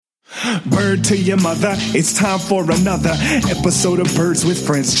Bird to your mother, it's time for another episode of Birds with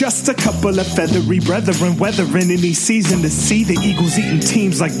Friends. Just a couple of feathery brethren weathering any season to see the Eagles eating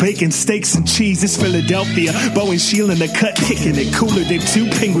teams like bacon, steaks, and cheese. It's Philadelphia, Bo and Sheila in the cut, kicking it cooler than two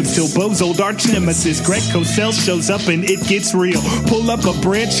penguins till Bo's old arch nemesis Greg Cosell shows up and it gets real. Pull up a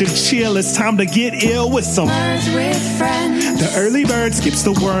branch and chill, it's time to get ill with some Birds with Friends. The early bird skips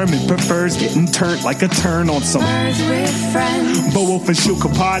the worm and prefers getting turned like a turn on some Birds with Friends. Bo Wolf and Shil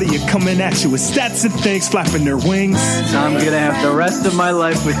Kapadia coming at you with stats and things flapping their wings. I'm going to have the rest of my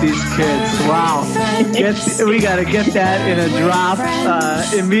life with these kids. Wow. We got to get that in a drop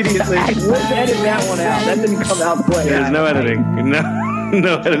immediately. Let's edit that one out. That didn't come out the way. There's no editing.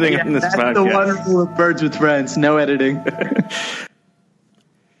 No editing on this that's podcast. That's the wonderful of Birds with Friends. No editing.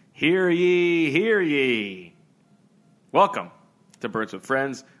 Hear ye, hear ye. Welcome to Birds with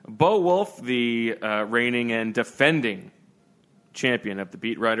Friends. Bo Wolf, the reigning and defending champion of the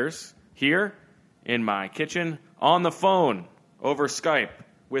Beat Writers, here in my kitchen on the phone over Skype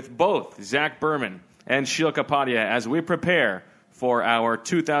with both Zach Berman and Shil Kapadia as we prepare for our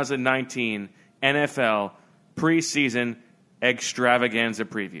 2019 NFL preseason extravaganza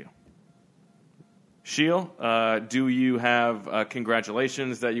preview. Shil, do you have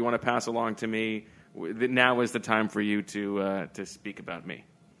congratulations that you want to pass along to me? Now is the time for you to speak about me.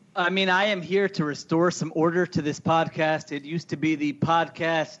 I mean, I am here to restore some order to this podcast. It used to be the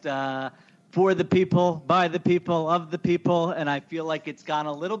podcast for the people, by the people, of the people, and I feel like it's gone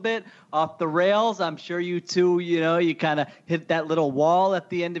a little bit off the rails. I'm sure you too, you kind of hit that little wall at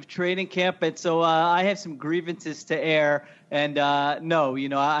the end of training camp, and so I have some grievances to air. And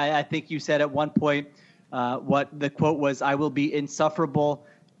I think you said at one point what the quote was, "I will be insufferable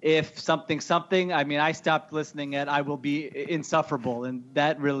if something." I mean, I stopped listening at "I will be insufferable," and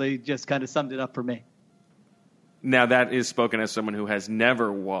that really just kind of summed it up for me. Now, that is spoken as someone who has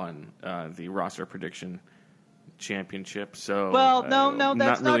never won the roster prediction championship. So, well, no,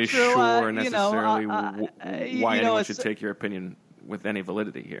 that's not really true. Sure necessarily why anyone should take your opinion with any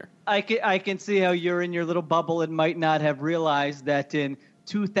validity here. I can see how you're in your little bubble and might not have realized that in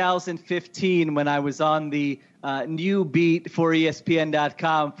 2015, when I was on the new beat for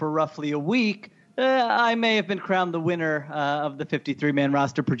ESPN.com for roughly a week, I may have been crowned the winner of the 53-man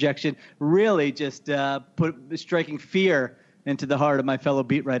roster projection, really just striking fear into the heart of my fellow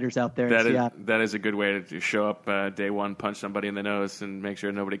beat writers out there in Seattle. That is a good way to show up day one, punch somebody in the nose, and make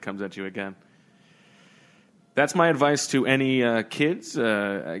sure nobody comes at you again. That's my advice to any kids,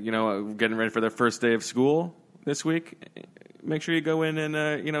 getting ready for their first day of school this week. Make sure you go in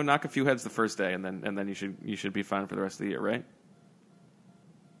and knock a few heads the first day, and then you should be fine for the rest of the year, right?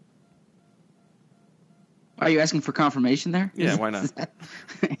 Are you asking for confirmation there? Yeah, why not?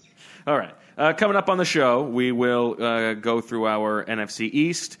 All right. Coming up on the show, we will go through our NFC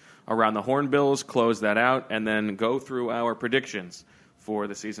East, around the Hornbills, close that out, and then go through our predictions for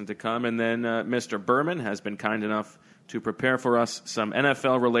the season to come. And then Mr. Berman has been kind enough to prepare for us some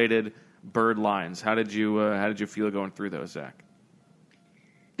NFL-related bird lines. How did you feel going through those, Zach?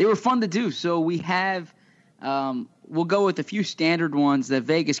 They were fun to do. So we have we'll go with a few standard ones that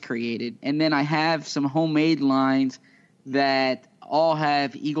Vegas created, and then I have some homemade lines that all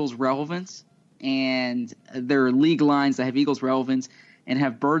have Eagles relevance, and they're league lines that have Eagles relevance and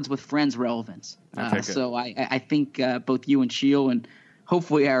have Birds with Friends relevance. So I think both you and Shil, and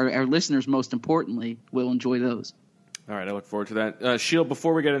hopefully our listeners, most importantly, will enjoy those. All right, I look forward to that. Shil,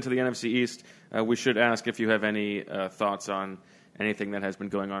 before we get into the NFC East, we should ask if you have any thoughts on anything that has been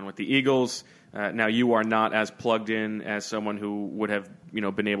going on with the Eagles. Now, you are not as plugged in as someone who would have,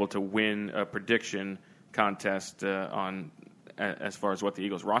 been able to win a prediction contest on as far as what the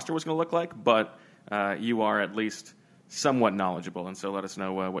Eagles roster was going to look like, but you are at least somewhat knowledgeable, and so let us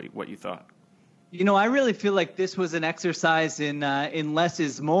know what you thought. I really feel like this was an exercise in less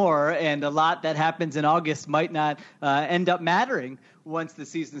is more, and a lot that happens in August might not end up mattering once the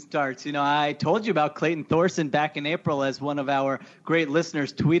season starts. I told you about Clayton Thorson back in April, as one of our great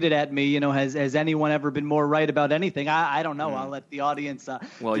listeners tweeted at me. Has anyone ever been more right about anything? I don't know. I'll let the audience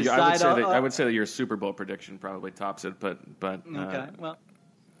decide. I would say that your Super Bowl prediction probably tops it, but okay, well,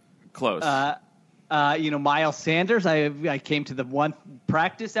 close. Miles Sanders, I came to the one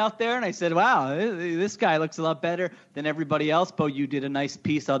practice out there and I said, wow, this guy looks a lot better than everybody else. Bo, you did a nice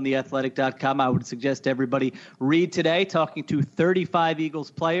piece on theathletic.com. I would suggest everybody read today, talking to 35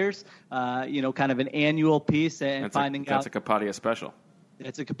 Eagles players, kind of an annual piece and that's finding out. That's a Kapadia special.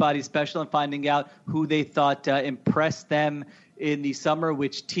 It's a Kapadia special, and finding out who they thought impressed them in the summer,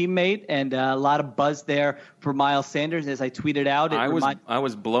 which teammate, and a lot of buzz there for Miles Sanders. As I tweeted out, I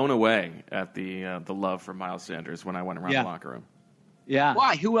was blown away at the love for Miles Sanders when I went around the locker room. Yeah.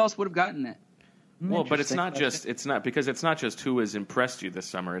 Why? Who else would have gotten that? Well, but it's not just who has impressed you this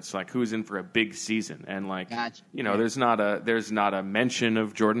summer. It's like who's in for a big season, and like Gotcha. there's not a mention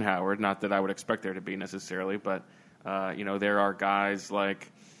of Jordan Howard. Not that I would expect there to be necessarily, but there are guys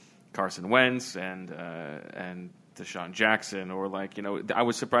like Carson Wentz and Deshaun Jackson, or I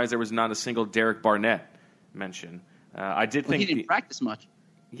was surprised there was not a single Derek Barnett mention. I did think he didn't practice much.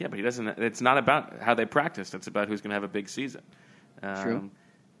 Yeah, but he doesn't. It's not about how they practiced. It's about who's going to have a big season. True.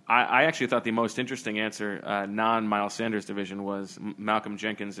 I actually thought the most interesting answer, non-Miles Sanders division, was Malcolm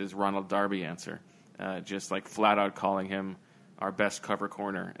Jenkins' Ronald Darby answer. Just like flat out calling him our best cover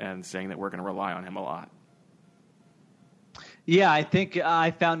corner and saying that we're going to rely on him a lot. Yeah, I think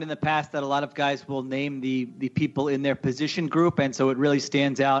I found in the past that a lot of guys will name the people in their position group, and so it really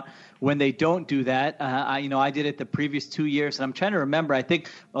stands out when they don't do that. I did it the previous 2 years, and I'm trying to remember. I think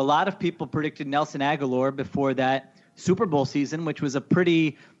a lot of people predicted Nelson Aguilar before that Super Bowl season, which was a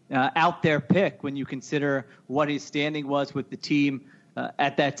pretty out there pick when you consider what his standing was with the team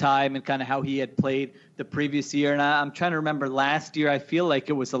at that time and kind of how he had played the previous year. And I'm trying to remember last year, I feel like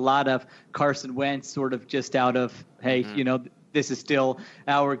it was a lot of Carson Wentz sort of just out of, hey, this is still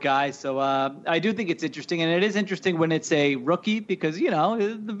our guy. So I do think it's interesting. And it is interesting when it's a rookie because,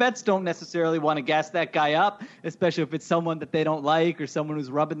 the vets don't necessarily want to gas that guy up, especially if it's someone that they don't like or someone who's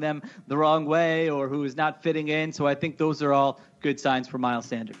rubbing them the wrong way or who is not fitting in. So I think those are all good signs for Miles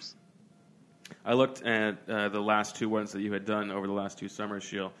Sanders. I looked at the last two ones that you had done over the last 2 summers,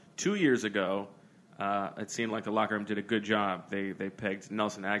 Sheil. 2 years ago, it seemed like the locker room did a good job. They pegged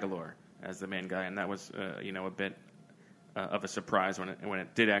Nelson Aguilar as the main guy, and that was a bit of a surprise when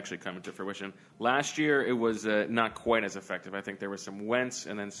it did actually come into fruition. Last year, it was not quite as effective. I think there was some Wentz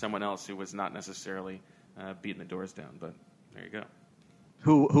and then someone else who was not necessarily beating the doors down. But there you go.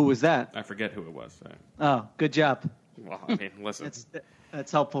 Who was that? I forget who it was. Oh, good job. Well, I mean, listen.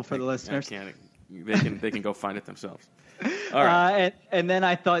 That's helpful for the listeners. They can go find it themselves. All right. And then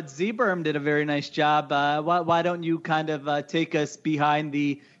I thought Z-Berm did a very nice job. Why don't you kind of take us behind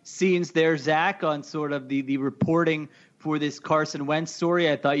the scenes there, Zach, on sort of the reporting for this Carson Wentz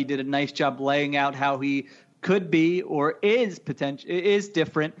story? I thought you did a nice job laying out how he could be or is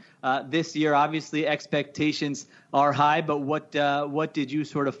different this year. Obviously, expectations are high, but what did you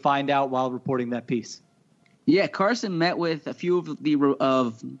sort of find out while reporting that piece? Yeah, Carson met with a few of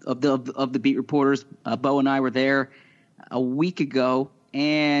the beat reporters. Bo and I were there a week ago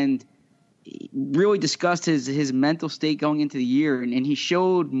and really discussed his mental state going into the year, and he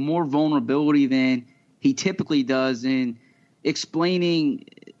showed more vulnerability than he typically does in explaining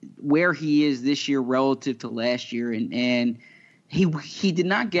where he is this year relative to last year, and he did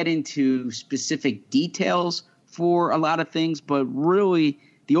not get into specific details for a lot of things, but really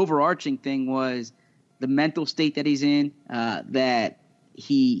the overarching thing was the mental state that he's in, that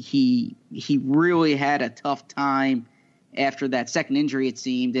he really had a tough time after that second injury, it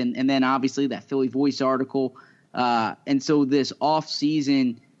seemed, and then obviously that Philly Voice article. And so this off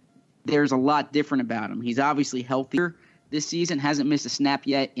season, there's a lot different about him. He's obviously healthier this season, hasn't missed a snap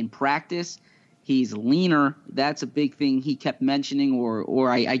yet in practice. He's leaner. That's a big thing he kept mentioning, or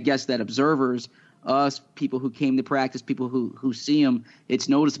I guess that observers, us, people who came to practice, people who see him, it's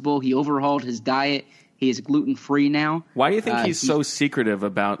noticeable. He overhauled his diet. He is gluten-free now. Why do you think he's so secretive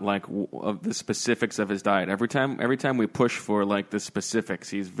about of the specifics of his diet? Every time we push for the specifics,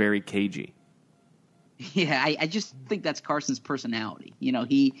 he's very cagey. Yeah, I just think that's Carson's personality.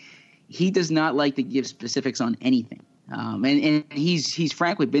 He does not like to give specifics on anything, and he's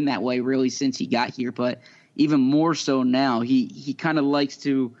frankly been that way really since he got here. But even more so now, he kind of likes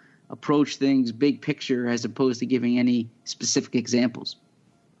to approach things big picture as opposed to giving any specific examples.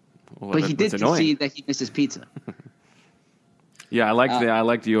 Well, but he did concede that he missed his pizza. Yeah, I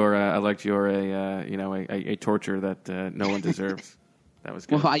liked your a torture that no one deserves. That was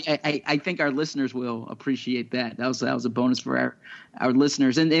good. Well, I think our listeners will appreciate that. That was a bonus for our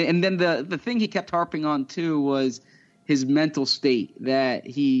listeners. And then the thing he kept harping on too was his mental state, that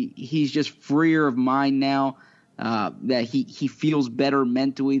he's just freer of mind now, that he feels better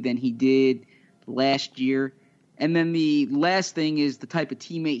mentally than he did last year. And then the last thing is the type of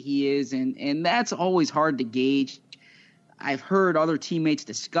teammate he is, and that's always hard to gauge. I've heard other teammates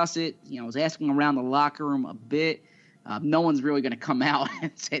discuss it. I was asking around the locker room a bit. No one's really going to come out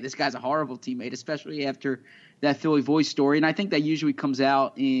and say this guy's a horrible teammate, especially after that Philly Voice story. And I think that usually comes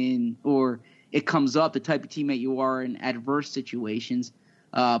out it comes up, the type of teammate you are in adverse situations.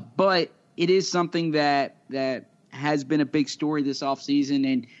 But it is something that has been a big story this offseason,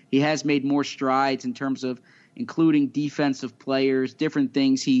 and he has made more strides in terms of including defensive players, different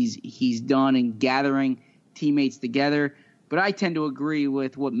things he's done in gathering teammates together. But I tend to agree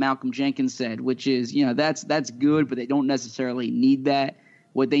with what Malcolm Jenkins said, which is, that's good, but they don't necessarily need that.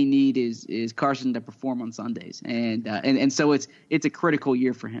 What they need is Carson to perform on Sundays, and so it's a critical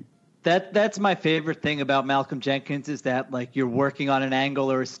year for him. That's my favorite thing about Malcolm Jenkins is that like you're working on an angle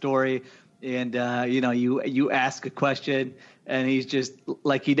or a story, and you ask a question, and he's just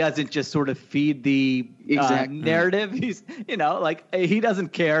like he doesn't just sort of feed the narrative. He's he doesn't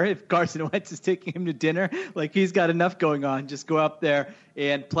care if Carson Wentz is taking him to dinner. Like he's got enough going on. Just go up there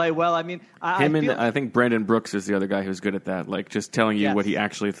and play well. I mean, I think Brandon Brooks is the other guy who's good at that. Like just telling you what he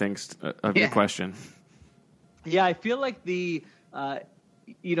actually thinks of your question. Yeah, I feel like the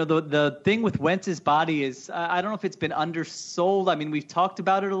thing with Wentz's body is I don't know if it's been undersold. I mean, we've talked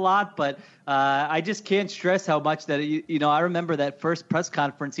about it a lot, but I just can't stress how much that, I remember that first press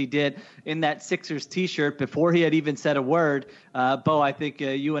conference he did in that Sixers T-shirt before he had even said a word. Bo, I think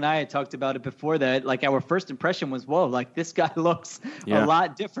you and I had talked about it before that. Like our first impression was, whoa, like this guy looks a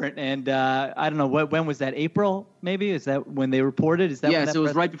lot different. And I don't know, when was that? April, maybe? Is that when they reported? Is that so it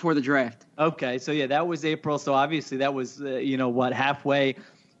was right before the draft. Okay, so yeah, that was April. So obviously that was, halfway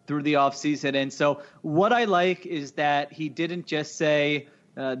through the offseason. And so what I like is that he didn't just say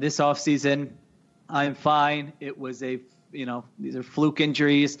this offseason, I'm fine. It was these are fluke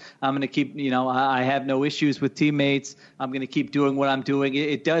injuries. I'm going to keep, I have no issues with teammates. I'm going to keep doing what I'm doing.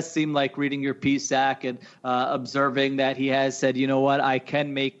 It does seem like reading your piece, Zach, and observing that he has said, you know what, I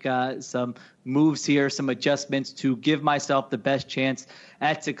can make some moves here, some adjustments to give myself the best chance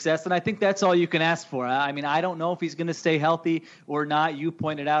at success. And I think that's all you can ask for. I mean, I don't know if he's going to stay healthy or not. You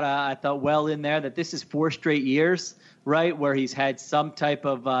pointed out, I thought well in there, that this is 4 straight years, right, where he's had some type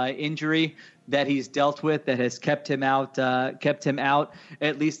of injury that he's dealt with that has kept him out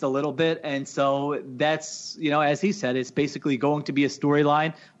at least a little bit. And so that's, as he said, it's basically going to be a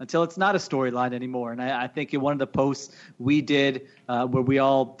storyline until it's not a storyline anymore. And I think in one of the posts we did where we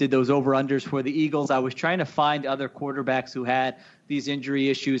all did those over-unders for the Eagles, I was trying to find other quarterbacks who had these injury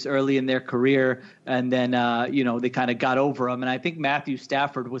issues early in their career, and then they kind of got over them. And I think Matthew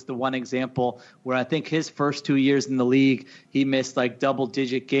Stafford was the one example where I think his first 2 years in the league, he missed like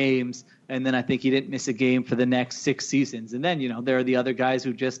double-digit games, and then I think he didn't miss a game for the next 6 seasons. And then, there are the other guys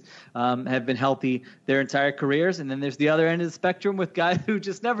who just have been healthy their entire careers, and then there's the other end of the spectrum with guys who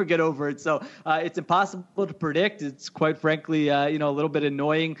just never get over it. So it's impossible to predict. It's quite frankly, a little bit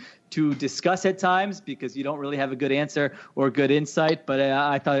annoying to discuss at times because you don't really have a good answer or good insight. But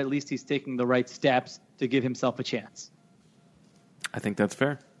I thought at least he's taking the right steps to give himself a chance. I think that's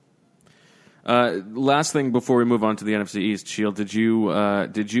fair. Last thing before we move on to the NFC East, Shield, did you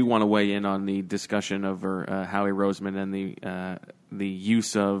want to weigh in on the discussion over Howie Roseman and the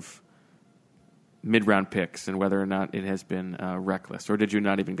use of mid-round picks and whether or not it has been reckless, or did you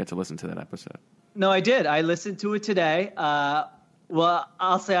not even get to listen to that episode? No, I did. I listened to it today. Well,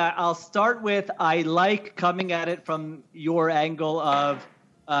 I'll start with I like coming at it from your angle of,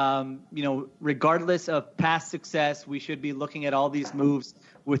 regardless of past success, we should be looking at all these moves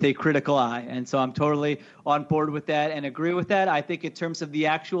with a critical eye. And so I'm totally on board with that and agree with that. I think in terms of the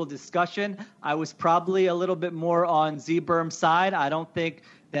actual discussion, I was probably a little bit more on Z-Berm's side. I don't think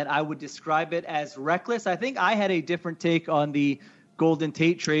that I would describe it as reckless. I think I had a different take on the Golden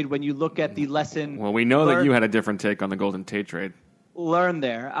Tate trade when you look at the lesson. Well, we know that you had a different take on the Golden Tate trade. Learn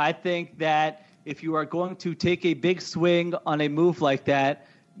there. I think that if you are going to take a big swing on a move like that,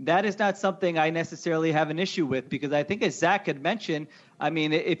 that is not something I necessarily have an issue with, because I think as Zach had mentioned, I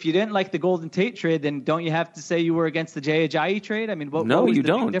mean, if you didn't like the Golden Tate trade, then don't you have to say you were against the Jay Ajayi trade? I mean, what was you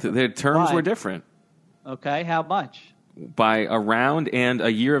don't. The terms were different. Okay, how much? By a round and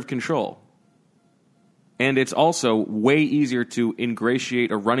a year of control. And it's also way easier to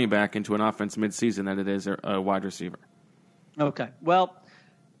ingratiate a running back into an offense midseason than it is a wide receiver. Okay. Well,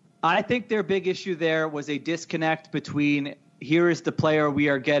 I think their big issue there was a disconnect between here is the player we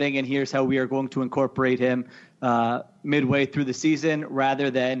are getting and here's how we are going to incorporate him midway through the season, rather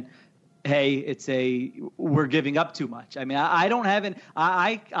than, hey, we're giving up too much. I mean, I don't have an –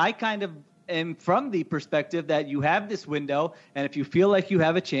 I kind of am from the perspective that you have this window, and if you feel like you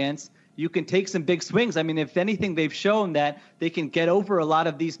have a chance – you can take some big swings. I mean, if anything, they've shown that they can get over a lot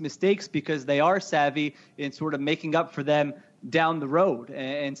of these mistakes because they are savvy in sort of making up for them down the road.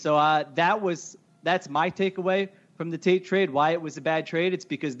 And so that's my takeaway from the Tate trade. Why it was a bad trade? It's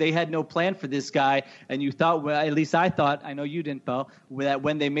because they had no plan for this guy. And you thought, well, at least I thought, I know you didn't, Bo, that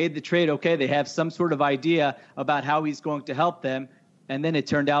when they made the trade, okay, they have some sort of idea about how he's going to help them. And then it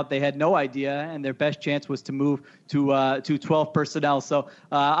turned out they had no idea, and their best chance was to move to 12 personnel. So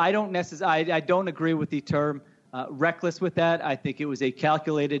I don't agree with the term reckless with that. I think it was a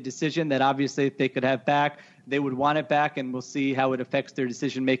calculated decision that obviously if they could have back, they would want it back, and we'll see how it affects their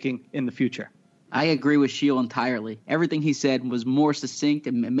decision-making in the future. I agree with Sheil entirely. Everything he said was more succinct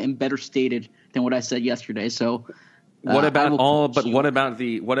and better stated than what I said yesterday. So, what about what about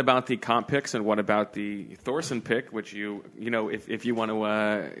the comp picks, and what about the Thorson pick? Which if you want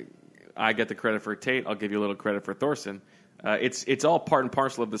to, I get the credit for Tate. I'll give you a little credit for Thorson. It's all part and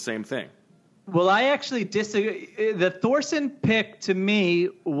parcel of the same thing. Well, I actually disagree. The Thorson pick, to me,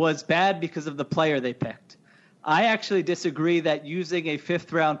 was bad because of the player they picked. I actually disagree that using a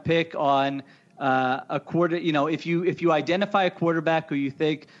fifth-round pick on a quarter, if you identify a quarterback who you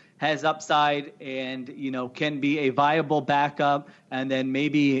think has upside and, can be a viable backup, and then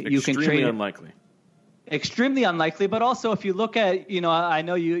maybe you can trade Extremely unlikely. Extremely unlikely, but also if you look at, I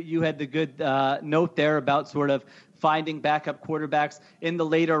know you had the good note there about sort of finding backup quarterbacks in the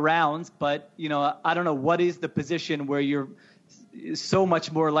later rounds, but, I don't know, what is the position where you're so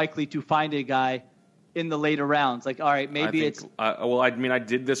much more likely to find a guy in the later rounds? Like, all right, maybe it's... I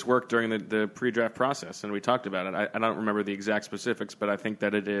did this work during the pre-draft process, and we talked about it. I don't remember the exact specifics, but I think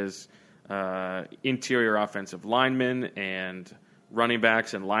that it is interior offensive linemen and running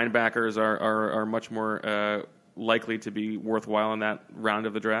backs and linebackers are much more likely to be worthwhile in that round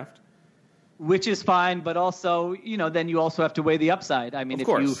of the draft. Which is fine, but also, then you also have to weigh the upside. I mean,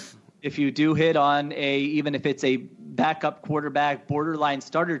 if you do hit on even if it's a backup quarterback, borderline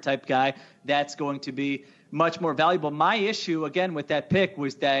starter type guy, that's going to be much more valuable. My issue, again, with that pick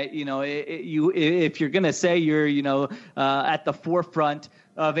was that, if you're going to say you're, at the forefront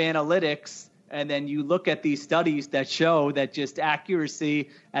of analytics, and then you look at these studies that show that just accuracy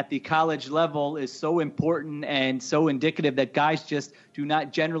at the college level is so important and so indicative that guys just do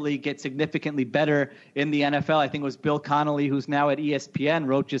not generally get significantly better in the NFL. I think it was Bill Connolly, who's now at ESPN,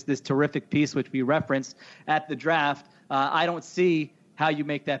 wrote just this terrific piece, which we referenced at the draft. I don't see how you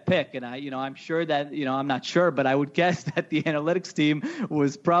make that pick. And I'm sure that, I'm not sure, but I would guess that the analytics team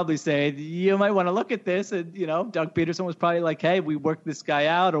was probably saying, you might want to look at this. And, Doug Peterson was probably like, hey, we worked this guy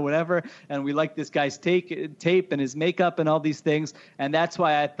out or whatever, and we like this guy's tape and his makeup and all these things. And that's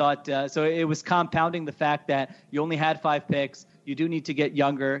why I thought, so it was compounding the fact that you only had 5 picks. You do need to get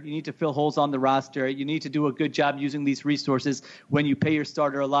younger. You need to fill holes on the roster. You need to do a good job using these resources when you pay your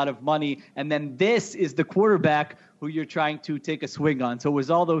starter a lot of money. And then this is the quarterback who you're trying to take a swing on. So it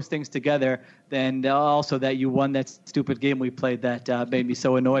was all those things together. Then also that you won that stupid game we played that made me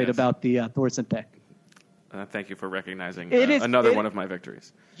so annoyed about the Thorson pick. Thank you for recognizing another one of my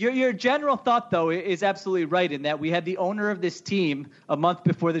victories. Your general thought, though, is absolutely right in that we had the owner of this team a month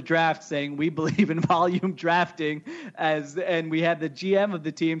before the draft saying we believe in volume drafting, and we had the GM of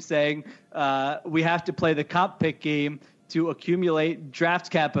the team saying we have to play the comp pick game to accumulate draft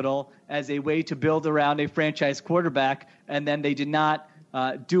capital as a way to build around a franchise quarterback, and then they did not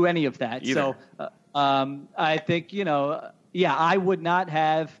do any of that. Either. So I think, I would not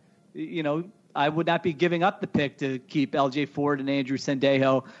have, I would not be giving up the pick to keep L.J. Ford and Andrew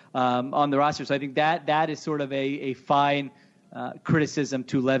Sendejo on the roster. So I think that is sort of a fine criticism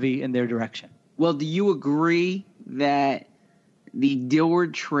to levy in their direction. Well, do you agree that the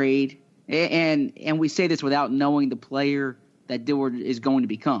Dillard trade, and we say this without knowing the player that Dillard is going to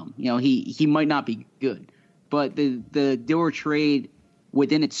become. He might not be good, but the Dillard trade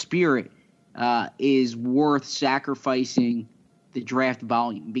within its spirit is worth sacrificing the draft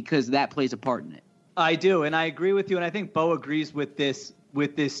volume because that plays a part in it. I do, and I agree with you, and I think Bo agrees with this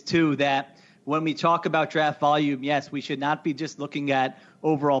too, that when we talk about draft volume, yes, we should not be just looking at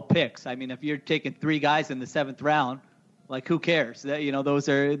overall picks. I mean, if you're taking 3 guys in the 7th round, like, who cares?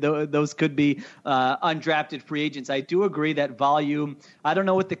 Those could be undrafted free agents. I do agree that volume, I don't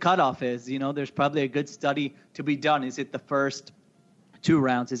know what the cutoff is. There's probably a good study to be done. Is it the first 2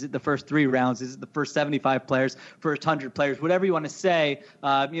 rounds? Is it the first 3 rounds? Is it the first 75 players, first 100 players? Whatever you want to say,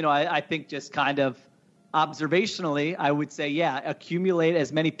 I think just kind of observationally, I would say, accumulate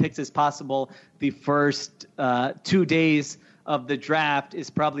as many picks as possible. The first 2 days of the draft is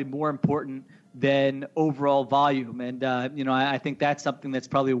probably more important than overall volume. And, I think that's something that's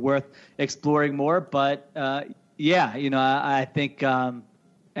probably worth exploring more. But, I think,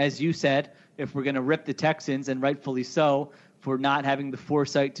 as you said, if we're going to rip the Texans, and rightfully so, for not having the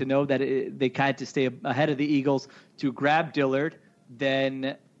foresight to know that they kind of to stay ahead of the Eagles to grab Dillard,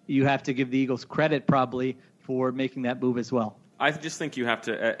 then you have to give the Eagles credit probably for making that move as well. I just think you have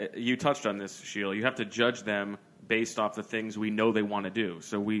to you touched on this, Sheil. You have to judge them based off the things we know they want to do.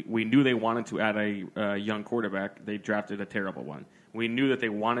 So we knew they wanted to add a young quarterback. They drafted a terrible one. We knew that they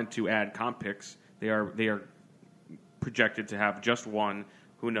wanted to add comp picks. They are projected to have just one.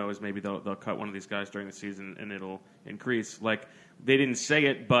 Who knows? Maybe they'll cut one of these guys during the season and it'll increase. Like, they didn't say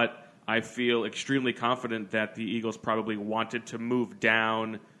it, but I feel extremely confident that the Eagles probably wanted to move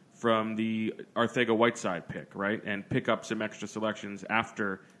down from the Arcega-Whiteside pick, right, and pick up some extra selections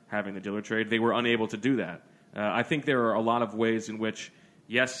after having the Dillard trade. They were unable to do that. I think there are a lot of ways in which,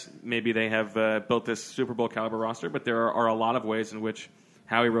 yes, maybe they have built this Super Bowl caliber roster, but there are a lot of ways in which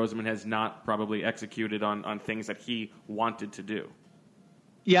Howie Roseman has not probably executed on things that he wanted to do.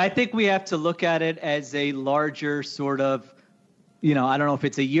 Yeah, I think we have to look at it as a larger sort of, I don't know if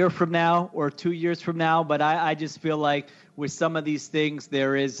it's a year from now or 2 years from now, but I just feel like with some of these things,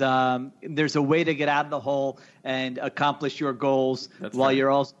 there's a way to get out of the hole and accomplish your goals while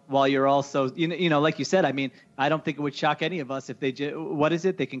you're also like you said. I mean, I don't think it would shock any of us if they what is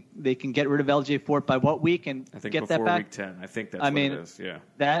it they can get rid of LJ Fort by what week and I think get before that back? week 10. I think that's what it is. Yeah,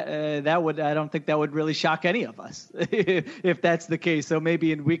 that would I don't think that would really shock any of us if that's the case. So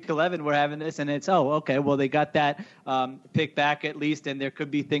maybe in week 11 we're having this and it's okay, well they got that pick back at least, and there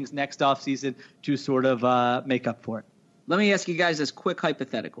could be things next offseason to sort of make up for it. Let me ask you guys this quick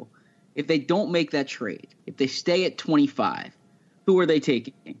hypothetical. If they don't make that trade, if they stay at 25, who are they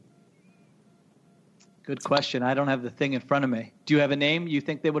taking? Good question. I don't have the thing in front of me. Do you have a name you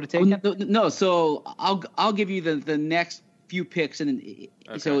think they would have taken? No. So I'll give you the next few picks. And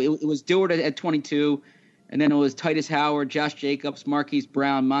so it was Dillard at 22, and then it was Titus Howard, Josh Jacobs, Marquise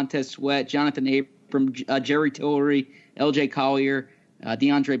Brown, Montez Sweat, Jonathan Abram, Jerry Tillery, L.J. Collier,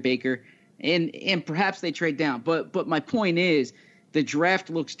 DeAndre Baker. And perhaps they trade down. But my point is the draft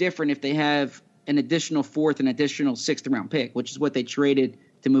looks different if they have an additional fourth and additional sixth-round pick, which is what they traded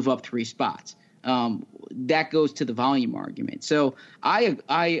to move up 3 spots. That goes to the volume argument. So I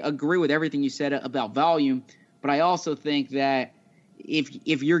agree with everything you said about volume, but I also think that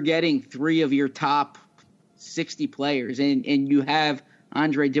if you're getting 3 of your top 60 players and you have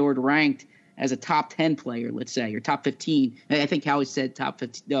Andre Dillard ranked as a top 10 player, let's say, or top 15, I think Howie said top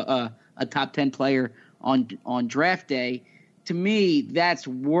 15, a top 10 player on draft day, to me, that's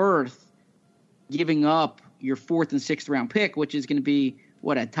worth giving up your 4th and 6th round pick, which is going to be,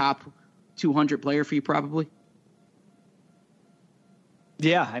 a top 200 player for you probably?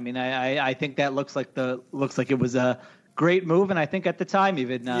 Yeah, I mean, I think that looks like it was a great move, and I think at the time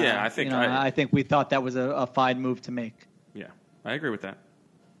even, I think we thought that was a fine move to make. Yeah, I agree with that.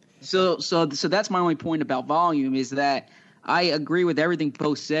 So that's my only point about volume is that I agree with everything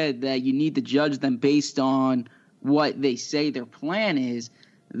Bo said, that you need to judge them based on what they say their plan is.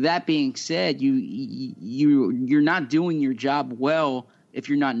 That being said, you're not doing your job well if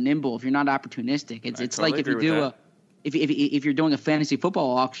you're not nimble, if you're not opportunistic. It's totally like if you do if you're doing a fantasy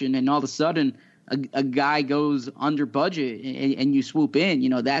football auction and all of a sudden a guy goes under budget and you swoop in,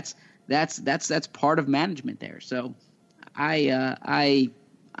 that's part of management there. So I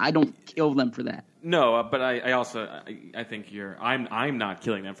don't kill them for that. No, but I also think I'm not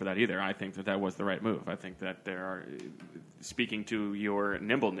killing them for that either. I think that was the right move. I think that speaking to your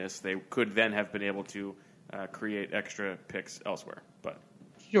nimbleness, they could then have been able to create extra picks elsewhere. But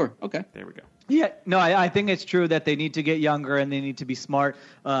sure, okay, there we go. Yeah, no, I think it's true that they need to get younger and they need to be smart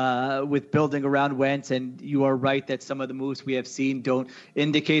with building around Wentz. And you are right that some of the moves we have seen don't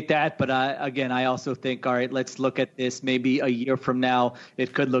indicate that. But again, I also think, all right, let's look at this maybe a year from now.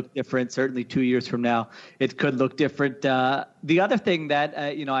 It could look different. Certainly 2 years from now, it could look different. The other thing that,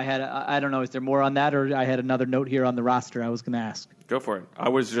 I had, I don't know, is there more on that? Or I had another note here on the roster I was going to ask. Go for it. I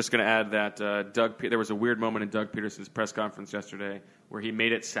was just going to add that there was a weird moment in Doug Peterson's press conference yesterday where he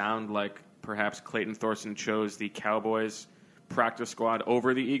made it sound like perhaps Clayton Thorson chose the Cowboys practice squad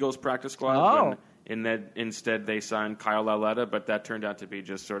over the Eagles practice squad. When instead they signed Kyle Lauletta, but that turned out to be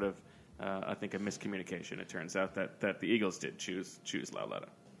just sort of, I think, a miscommunication. It turns out that the Eagles did choose Lauletta.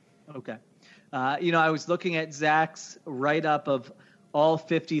 Okay. I was looking at Zach's write-up of all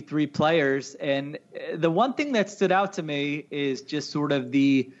 53 players, and the one thing that stood out to me is just sort of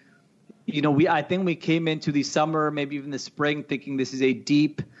I think we came into the summer, maybe even the spring, thinking this is a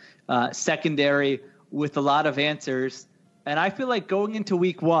deep secondary with a lot of answers. And I feel like going into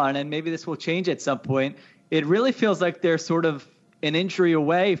week 1, and maybe this will change at some point, it really feels like they're sort of an injury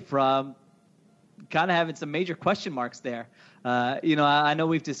away from kind of having some major question marks there. I know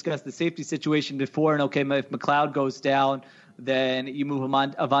we've discussed the safety situation before, and okay, if McLeod goes down, then you move him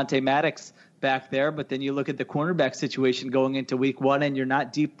on Avonte Maddox back there, but then you look at the cornerback situation going into week 1 and you're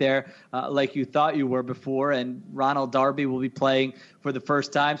not deep there like you thought you were before, and Ronald Darby will be playing for the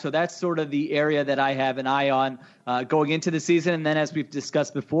first time. So that's sort of the area that I have an eye on going into the season. And then as we've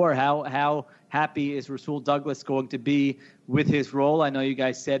discussed before, how happy is Rasul Douglas going to be with his role? I know you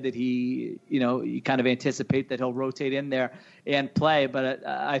guys said that you kind of anticipate that he'll rotate in there and play, but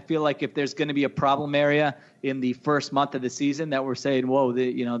I feel like if there's going to be a problem area in the first month of the season that we're saying, whoa,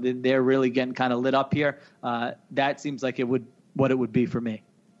 they're really getting kind of lit up here, that seems like what it would be for me.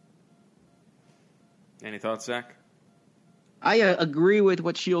 Any thoughts, Zach? I agree with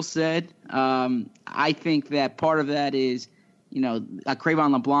what Shields said. I think that part of that is,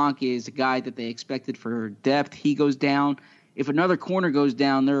 Cravon LeBlanc is a guy that they expected for depth. He goes down. If another corner goes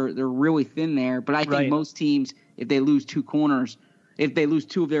down, they're really thin there. But I think most teams, if they lose two corners, if they lose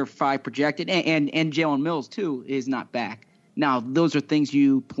two of their five projected, and Jalen Mills too is not back. Now those are things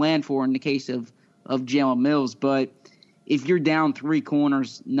you plan for in the case of Jalen Mills. But if you're down three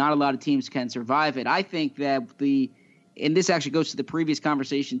corners, not a lot of teams can survive it. I think that and this actually goes to the previous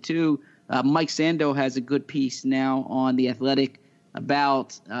conversation too. Mike Sando has a good piece now on The Athletic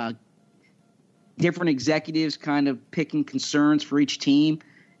about different executives kind of picking concerns for each team.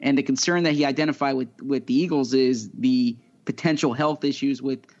 And the concern that he identified with the Eagles is the potential health issues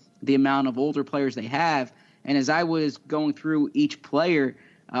with the amount of older players they have. And as I was going through each player,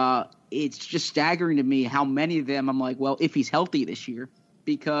 it's just staggering to me how many of them I'm like, well, if he's healthy this year,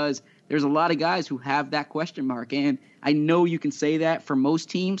 because there's a lot of guys who have that question mark. And I know you can say that for most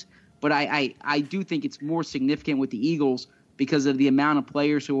teams, but I do think it's more significant with the Eagles because of the amount of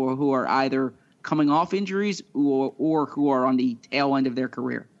players who are either coming off injuries or who are on the tail end of their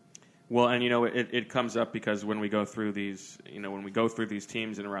career. Well, and it comes up because when we go through these,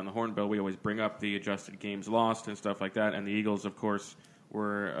 teams and around the Horn Bill, we always bring up the adjusted games lost and stuff like that. And the Eagles, of course,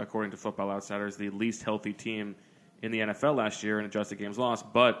 were, according to Football Outsiders, the least healthy team in the NFL last year in adjusted games lost.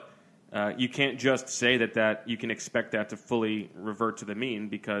 But you can't just say that you can expect that to fully revert to the mean,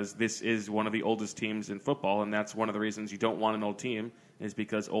 because this is one of the oldest teams in football, and that's one of the reasons you don't want an old team, is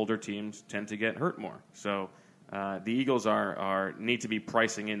because older teams tend to get hurt more. So the Eagles need to be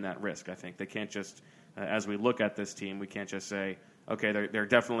pricing in that risk. I think they can't just, as we look at this team, we can't just say, okay, they're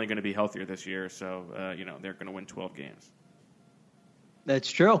definitely going to be healthier this year, so they're going to win 12 games. That's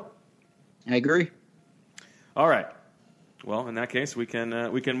true. I agree. All right. Well, in that case, we can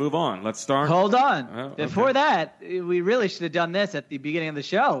move on. Let's start. Hold on. Before that, we really should have done this at the beginning of the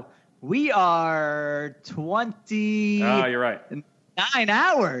show. We are 29 you're right.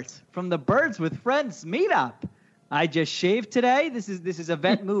 hours from the Birds with Friends meetup. I just shaved today. This is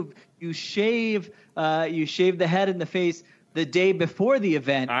event move. You shave the head and the face the day before the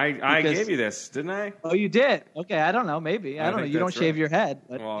event. I gave you this, didn't I? Oh, you did. Okay, I don't know. Maybe I don't know. You don't shave your head,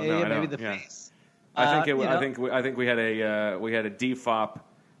 but maybe the face. I think I think we had a DFOP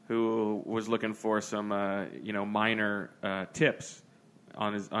who was looking for some minor tips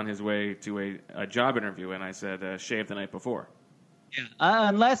on his way to a job interview, and I said shave the night before. Yeah,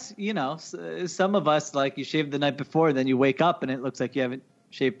 unless some of us, like, you shave the night before, then you wake up and it looks like you haven't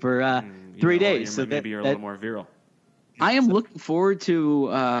shaved for 3 days. So maybe you're a little more virile. I am looking forward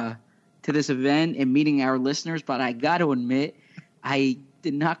to this event and meeting our listeners, but I got to admit, I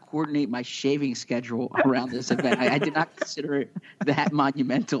did not coordinate my shaving schedule around this event. I did not consider it that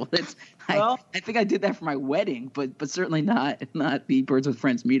monumental. I think I did that for my wedding, but certainly not the Birds with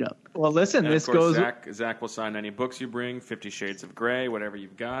Friends meetup. Well, listen, and this of course, goes. Zach will sign any books you bring, 50 Shades of Grey, whatever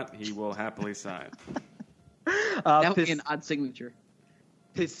you've got, he will happily sign. That would be an odd signature.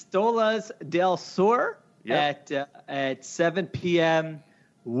 Pistolas del Sur at 7 p.m.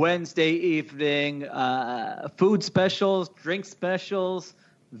 Wednesday evening, food specials, drink specials,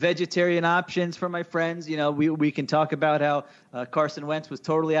 vegetarian options for my friends. We can talk about how Carson Wentz was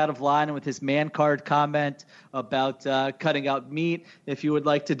totally out of line with his man card comment about cutting out meat, if you would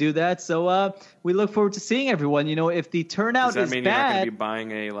like to do that. So we look forward to seeing everyone. If the turnout is bad. Does that mean you're not going to be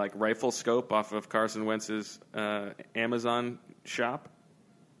buying a rifle scope off of Carson Wentz's Amazon shop?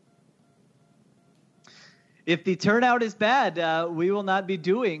 If the turnout is bad, we will not be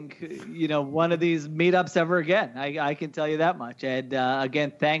doing, one of these meetups ever again. I can tell you that much. And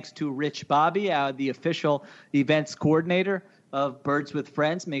again, thanks to Rich Bobby, the official events coordinator of Birds with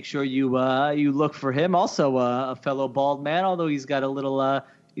Friends. Make sure you look for him. Also, a fellow bald man, although he's got a little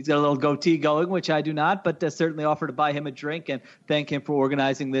goatee going, which I do not. But certainly offer to buy him a drink and thank him for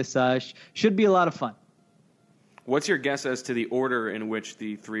organizing this. Should be a lot of fun. What's your guess as to the order in which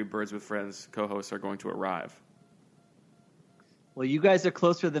the three Birds with Friends co-hosts are going to arrive? Well, you guys are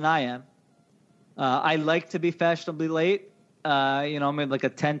closer than I am. I like to be fashionably late, maybe like a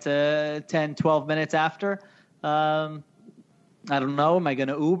 12 minutes after. I don't know. Am I going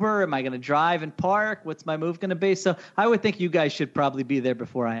to Uber? Am I going to drive and park? What's my move going to be? So I would think you guys should probably be there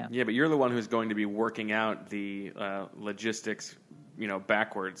before I am. Yeah, but you're the one who's going to be working out the logistics,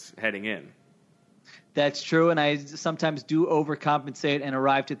 backwards heading in. That's true, and I sometimes do overcompensate and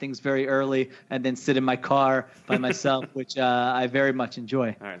arrive to things very early and then sit in my car by myself, which I very much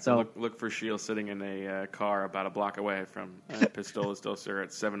enjoy. All right, so look for Shields sitting in a car about a block away from Pistolas del Sur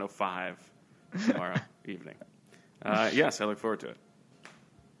at 7:05 tomorrow evening. Yes, I look forward to it.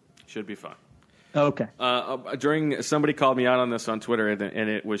 Should be fun. Okay. Somebody called me out on this on Twitter, and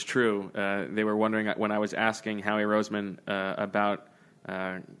it was true. They were wondering when I was asking Howie Roseman about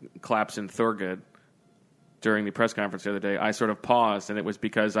Clapson Thurgood during the press conference the other day, I sort of paused, and it was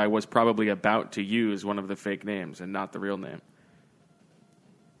because I was probably about to use one of the fake names and not the real name.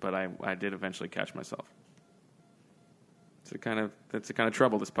 But I did eventually catch myself. That's the kind of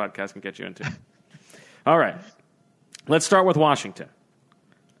trouble this podcast can get you into. All right. Let's start with Washington.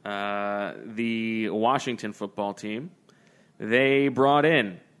 The Washington football team, they brought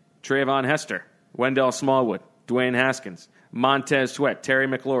in Trayvon Hester, Wendell Smallwood, Dwayne Haskins, Montez Sweat, Terry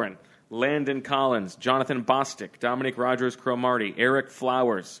McLaurin, Landon Collins, Jonathan Bostic, Dominic Rodgers-Cromartie, Eric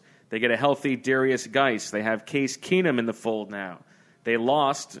Flowers. They get a healthy Darius Geis. They have Case Keenum in the fold now. They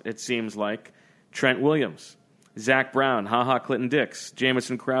lost, it seems like, Trent Williams, Zach Brown, HaHa Clinton-Dix,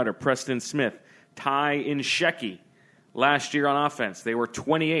 Jamison Crowder, Preston Smith, Ty Nsekhe. Last year on offense, they were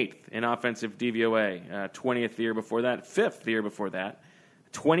 28th in offensive DVOA, 20th the year before that, 5th the year before that,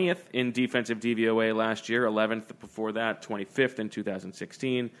 20th in defensive DVOA last year, 11th before that, 25th in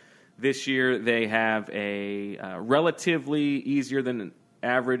 2016. This year they have a relatively easier than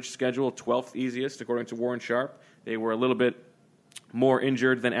average schedule, 12th easiest according to Warren Sharp. They were a little bit more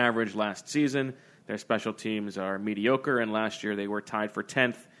injured than average last season. Their special teams are mediocre, and last year they were tied for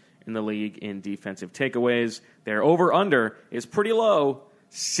 10th in the league in defensive takeaways. Their over-under is pretty low,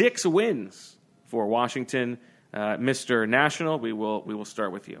 6 wins for Washington. Mr. National, we will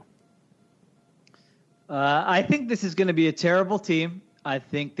start with you. I think this is going to be a terrible team. I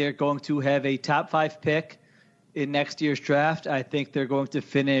think they're going to have a top 5 pick in next year's draft. I think they're going to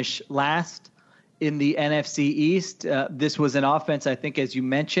finish last in the NFC East. This was an offense, I think, as you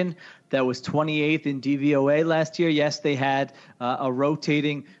mentioned, that was 28th in DVOA last year. Yes, they had a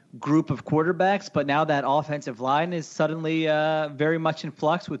rotating group of quarterbacks, but now that offensive line is suddenly very much in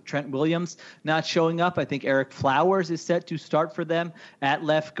flux with Trent Williams not showing up. I think Eric Flowers is set to start for them at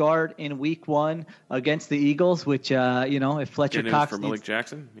left guard in Week 1 against the Eagles, which, if Fletcher Cox for Malik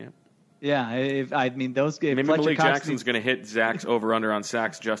Jackson, yeah. Yeah, maybe Malik Jackson's going to hit Zach's over-under on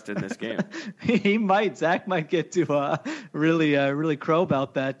sacks just in this game. He might. Zach might get to really crow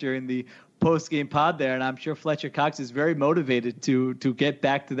about that during the post-game pod there, and I'm sure Fletcher Cox is very motivated to get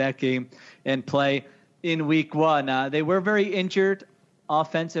back to that game and play in Week 1. They were very injured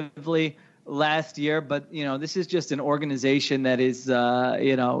offensively last year, but this is just an organization that is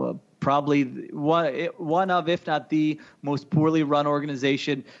probably one of, if not the most poorly run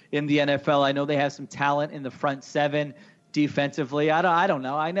organization in the NFL. I know they have some talent in the front 7 defensively. I don't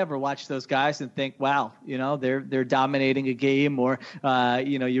know. I never watch those guys and think, wow, they're dominating a game, or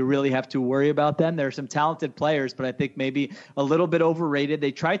you really have to worry about them. There are some talented players, but I think maybe a little bit overrated.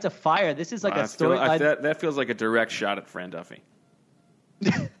 They tried to fire. This is like a storyline. That feels like a direct shot at Fran Duffy.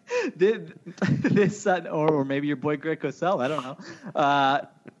 This or maybe your boy Greg Cosell. I don't know.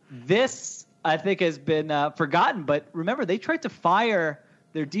 This, I think, has been forgotten. But remember, they tried to fire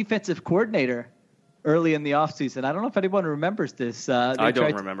their defensive coordinator early in the offseason. I don't know if anyone remembers this. I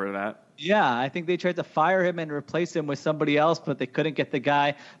don't remember that. Yeah, I think they tried to fire him and replace him with somebody else, but they couldn't get the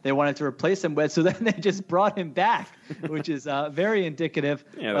guy they wanted to replace him with. So then they just brought him back, which is very indicative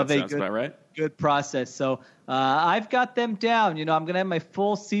of a good process. So I've got them down. I'm going to have my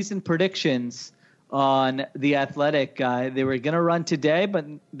full season predictions on the Athletic. They were going to run today, but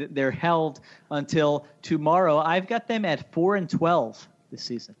they're held until tomorrow. I've got them at 4-12 this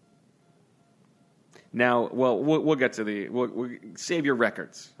season. Now, we'll get to we'll save your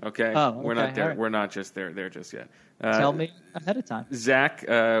records, okay? Oh, okay. We're not there. Right. We're not just there just yet. Tell me ahead of time. Zach,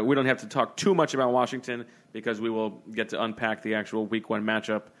 we don't have to talk too much about Washington because we will get to unpack the actual Week 1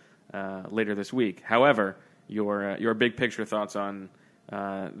 matchup later this week. However, your big picture thoughts on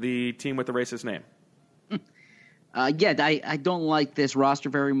the team with the racist name. I don't like this roster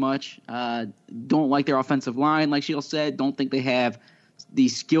very much. Don't like their offensive line, like Shields said. Don't think they have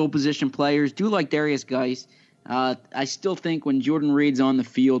these skill position players. Do like Darius Geis. I still think when Jordan Reed's on the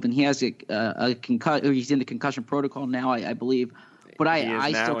field and he has a concussion, he's in the concussion protocol now, I believe. But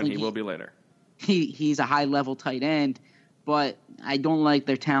I still think he will be later. He's a high level tight end, but I don't like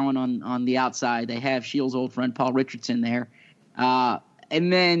their talent on the outside. They have Shields' old friend Paul Richardson there,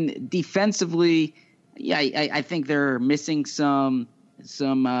 and then defensively, I think they're missing some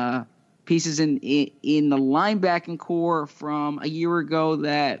pieces in the linebacking core from a year ago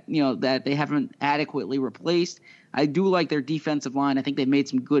that they haven't adequately replaced. I do like their defensive line. I think they've made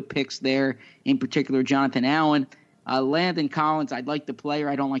some good picks there, in particular Jonathan Allen. Landon Collins, I like the player.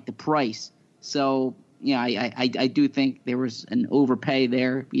 I don't like the price. So, I do think there was an overpay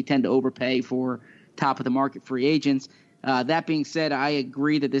there. You tend to overpay for top-of-the-market free agents. That being said, I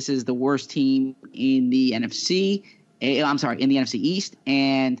agree that this is the worst team in the NFC. In the NFC East.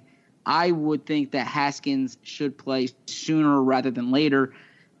 And I would think that Haskins should play sooner rather than later.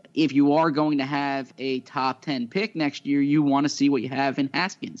 If you are going to have a top 10 pick next year, you want to see what you have in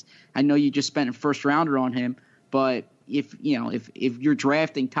Haskins. I know you just spent a first rounder on him, but if you're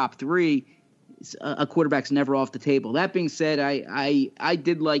drafting top 3, a quarterback's never off the table. That being said, I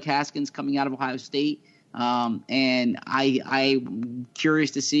did like Haskins coming out of Ohio State, and I'm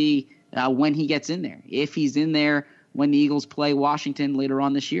curious to see when he gets in there. If he's in there when the Eagles play Washington later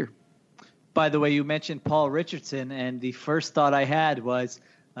on this year. By the way, you mentioned Paul Richardson, and the first thought I had was,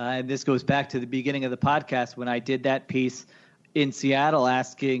 and this goes back to the beginning of the podcast when I did that piece in Seattle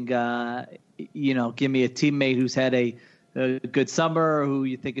asking, give me a teammate who's had a good summer, who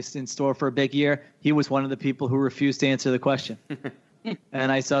you think is in store for a big year. He was one of the people who refused to answer the question.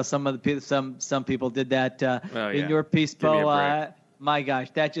 And I saw some people did that in your piece, Bo. My gosh,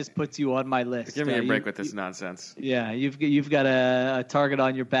 that just puts you on my list. Give me a break with this nonsense. Yeah, you've got a target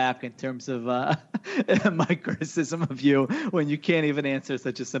on your back in terms of my criticism of you when you can't even answer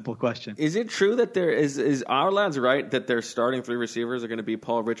such a simple question. Is it true that there is our lads right that their starting 3 receivers are going to be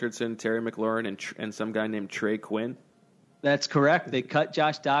Paul Richardson, Terry McLaurin, and some guy named Trey Quinn? That's correct. They cut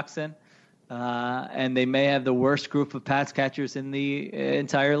Josh Doxson, and they may have the worst group of pass catchers in the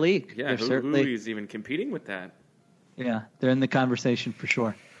entire league. Yeah, who is even competing with that? Yeah, they're in the conversation for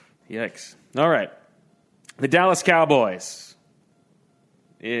sure. Yikes. All right. The Dallas Cowboys,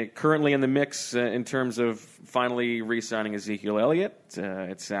 currently in the mix in terms of finally re-signing Ezekiel Elliott,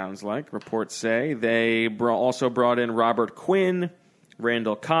 it sounds like. Reports say they also brought in Robert Quinn,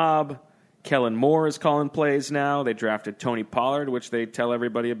 Randall Cobb. Kellen Moore is calling plays now. They drafted Tony Pollard, which they tell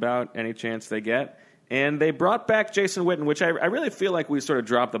everybody about any chance they get. And they brought back Jason Witten, which I really feel like we sort of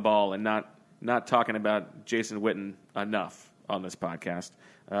dropped the ball and not talking about Jason Witten enough on this podcast.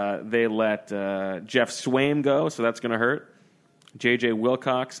 They let Jeff Swaim go, so that's going to hurt. J.J.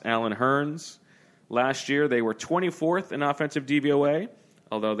 Wilcox, Alan Hearns. Last year, they were 24th in offensive DVOA,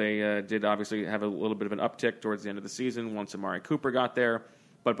 although they did obviously have a little bit of an uptick towards the end of the season once Amari Cooper got there.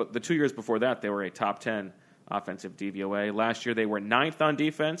 But the 2 years before that, they were a top 10 offensive DVOA. Last year, they were 9th on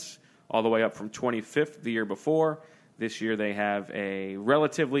defense, all the way up from 25th the year before. This year, they have a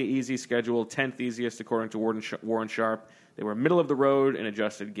relatively easy schedule, 10th easiest according to Warren Sharp. They were middle of the road in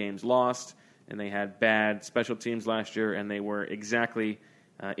adjusted games lost, and they had bad special teams last year, and they were exactly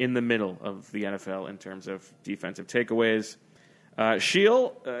in the middle of the NFL in terms of defensive takeaways.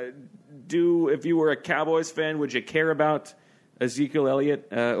 Sheil, if you were a Cowboys fan, would you care about Ezekiel Elliott,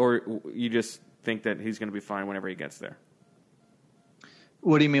 or you just think that he's going to be fine whenever he gets there?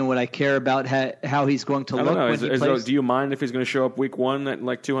 What do you mean? Would I care about how he's going to look when he plays? Do you mind if he's going to show up week 1 at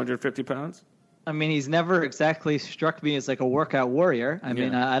like 250 pounds? I mean, he's never exactly struck me as like a workout warrior. I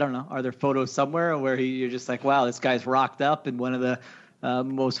mean, I don't know. Are there photos somewhere where you're just like, wow, this guy's rocked up and one of the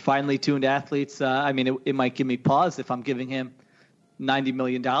most finely tuned athletes? I mean, it might give me pause if I'm giving him $90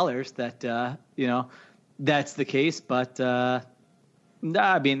 million that, that's the case. But I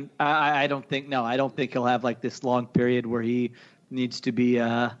mean, I don't think he'll have like this long period where he needs to be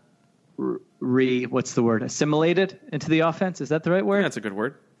assimilated into the offense. Is that the right word? Yeah, that's a good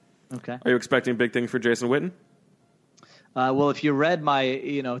word. Okay. Are you expecting big things for Jason Witten? Well, if you read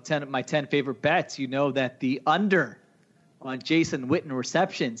my 10 favorite bets, you know that the under on Jason Witten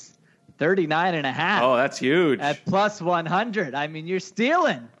receptions, 39.5. Oh, that's huge. At plus 100. I mean, you're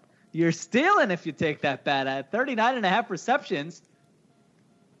stealing. You're stealing if you take that bet at 39.5 receptions.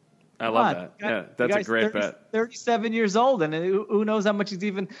 I love that. Yeah, that's a great bet. 37 years old, and who knows how much he's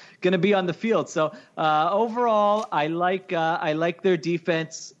even going to be on the field. So overall, I like their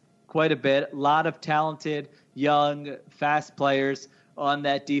defense quite a bit. A lot of talented, young, fast players on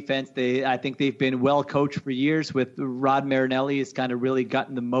that defense. I think they've been well coached for years with Rod Marinelli has kind of really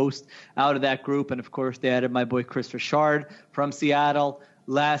gotten the most out of that group. And, of course, they added my boy Chris Richard from Seattle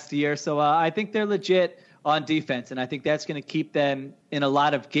last year. So I think they're legit on defense, and I think that's going to keep them in a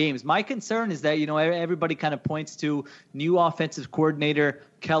lot of games. My concern is that, everybody kind of points to new offensive coordinator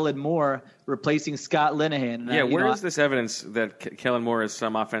Kellen Moore replacing Scott Linehan. Yeah, where is this evidence that Kellen Moore is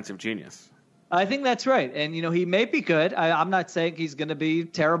some offensive genius? I think that's right. And, he may be good. I'm not saying he's going to be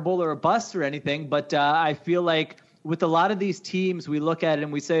terrible or a bust or anything, but I feel like with a lot of these teams, we look at it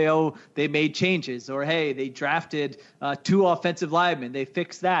and we say, oh, they made changes, or hey, they drafted 2 offensive linemen, they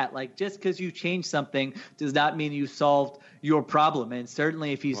fixed that. Like, just because you change something does not mean you solved your problem. And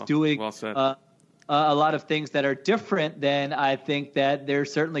certainly if he's doing a lot of things that are different, then I think that there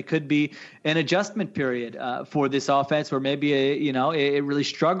certainly could be an adjustment period for this offense where maybe it really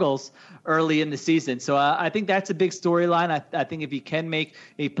struggles early in the season. So I think that's a big storyline. I think if he can make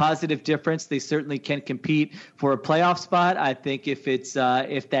a positive difference, they certainly can compete for a playoff spot. I think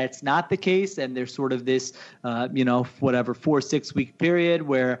if that's not the case and there's sort of this 4-6 week period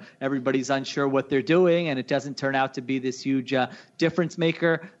where everybody's unsure what they're doing and it doesn't turn out to be this huge difference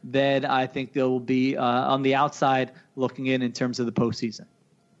maker, then I think they'll be on the outside looking in terms of the postseason.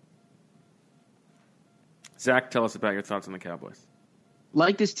 Zach, tell us about your thoughts on the Cowboys.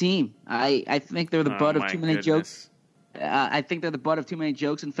 Like this team, I think they're the butt of too many jokes. I think they're the butt of too many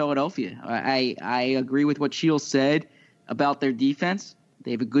jokes in Philadelphia. I agree with what Shields said about their defense.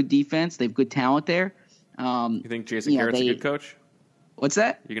 They have a good defense. They have good talent there. You think Jason Garrett's a good coach? What's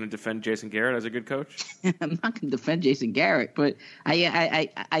that? You're going to defend Jason Garrett as a good coach? I'm not going to defend Jason Garrett, but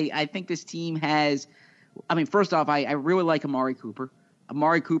I think this team has. I mean, first off, I really like Amari Cooper.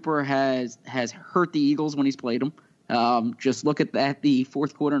 Amari Cooper has hurt the Eagles when he's played them. Just look at that, the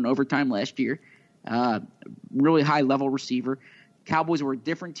fourth quarter and overtime last year. Really high-level receiver. Cowboys were a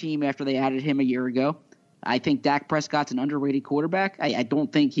different team after they added him a year ago. I think Dak Prescott's an underrated quarterback. I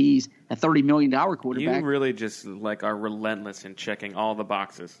don't think he's a $30 million quarterback. You really just are relentless in checking all the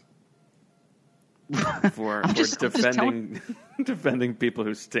boxes for defending people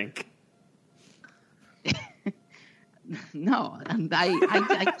who stink. No,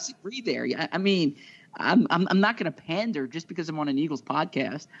 I disagree there. I mean, I'm not going to pander just because I'm on an Eagles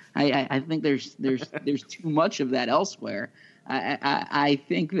podcast. I think there's too much of that elsewhere. I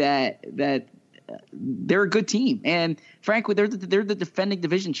think that they're a good team, and frankly, they're the defending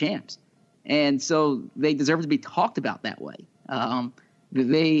division champs, and so they deserve to be talked about that way.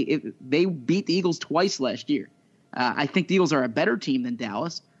 They beat the Eagles twice last year. I think the Eagles are a better team than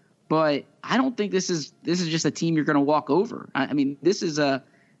Dallas, but I don't think this is just a team you're going to walk over. I mean, this is a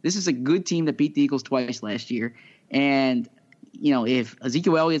good team that beat the Eagles twice last year, and if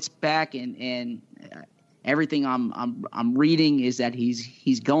Ezekiel Elliott's back and everything I'm reading is that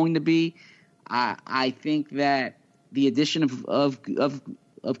he's going to be. I think that the addition of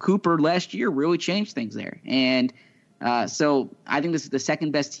Cooper last year really changed things there, and so I think this is the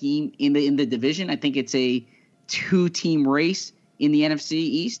second best team in the division. I think it's a 2-team race in the NFC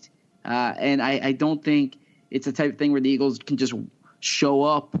East, and I don't think it's the type of thing where the Eagles can just show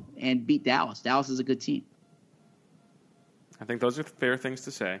up and beat Dallas. Dallas is a good team. I think those are fair things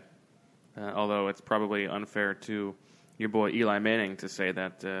to say, although it's probably unfair to your boy Eli Manning to say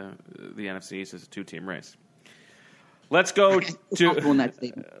that the NFC East is a 2-team race. Let's go to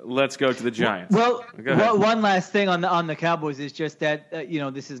the Giants. Well, one last thing on the Cowboys is just that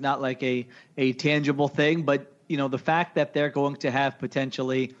this is not like a tangible thing, but the fact that they're going to have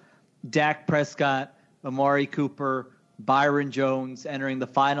potentially Dak Prescott, Amari Cooper, Byron Jones entering the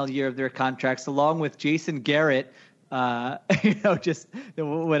final year of their contracts, along with Jason Garrett. Just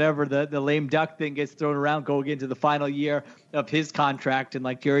whatever the lame duck thing gets thrown around going into the final year of his contract, and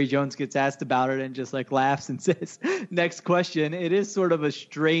Jerry Jones gets asked about it and just laughs and says, "Next question." It is sort of a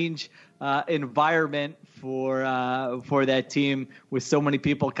strange environment for that team with so many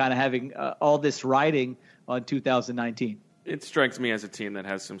people kind of having all this riding on 2019. It strikes me as a team that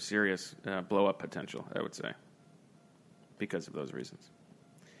has some serious blow up potential, I would say, because of those reasons.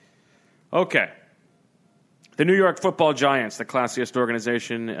 Okay. The New York Football Giants, the classiest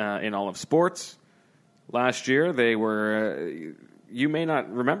organization in all of sports. Last year, they were, you may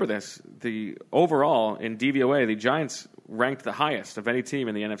not remember this, overall in DVOA, the Giants ranked the highest of any team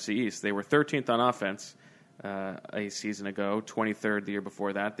in the NFC East. They were 13th on offense a season ago, 23rd the year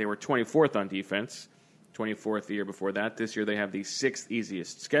before that. They were 24th on defense, 24th the year before that. This year, they have the 6th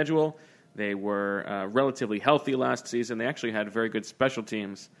easiest schedule. They were relatively healthy last season. They actually had very good special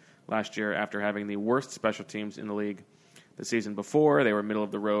teams last year after having the worst special teams in the league the season before. They were middle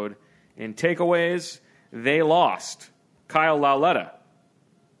of the road in takeaways. They lost Kyle Lauletta,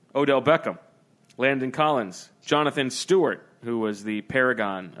 Odell Beckham, Landon Collins, Jonathan Stewart, who was the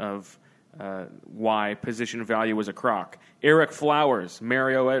paragon of why position value was a crock, Eric Flowers,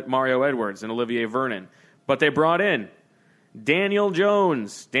 Mario Edwards, and Olivier Vernon. But they brought in Daniel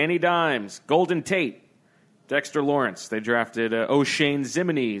Jones, Danny Dimes, Golden Tate, Dexter Lawrence. They drafted O'Shane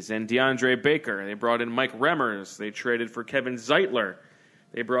Zimenez and DeAndre Baker. They brought in Mike Remmers. They traded for Kevin Zeitler.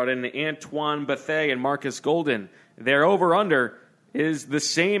 They brought in Antoine Bethea and Marcus Golden. Their over-under is the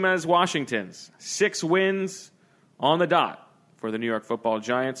same as Washington's. 6 wins on the dot for the New York Football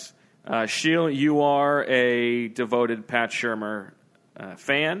Giants. Sheil, you are a devoted Pat Shurmur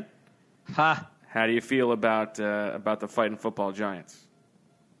fan. Ha! How do you feel about the Fighting Football Giants?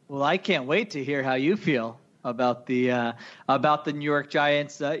 Well, I can't wait to hear how you feel about the New York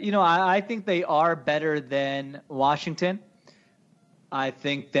Giants. I think they are better than Washington. I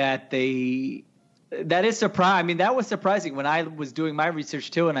think that that is surprising. I mean, that was surprising when I was doing my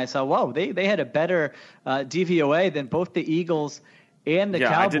research too, and I saw, whoa, they had a better DVOA than both the Eagles and the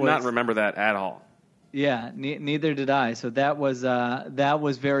Cowboys. I did not remember that at all. Yeah, neither did I. So that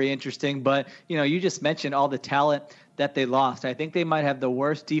was very interesting. But you just mentioned all the talent that they lost. I think they might have the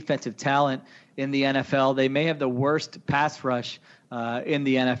worst defensive talent in the NFL. They may have the worst pass rush in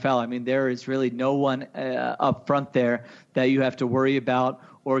the NFL. I mean, there is really no one up front there that you have to worry about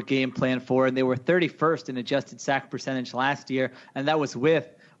or game plan for. And they were 31st in adjusted sack percentage last year, and that was with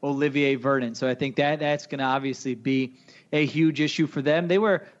Olivier Vernon. So I think that's going to obviously be a huge issue for them. They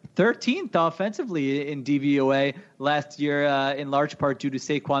were 13th offensively in DVOA last year, in large part due to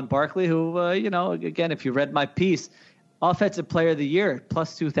Saquon Barkley, who, again, if you read my piece, Offensive Player of the Year,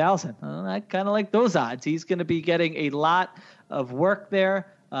 plus 2,000. I kind of like those odds. He's going to be getting a lot of work there.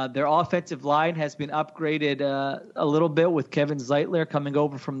 Their offensive line has been upgraded a little bit with Kevin Zeitler coming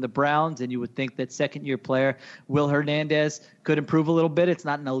over from the Browns, and you would think that second-year player Will Hernandez could improve a little bit. It's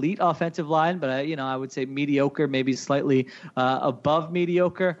not an elite offensive line, but I would say mediocre, maybe slightly above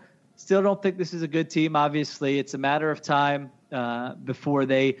mediocre. Still don't think this is a good team. Obviously, it's a matter of time before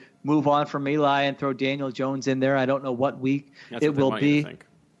they move on from Eli and throw Daniel Jones in there. I don't know what week it will be.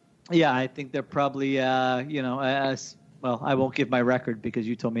 Yeah, I think they're probably, well, I won't give my record because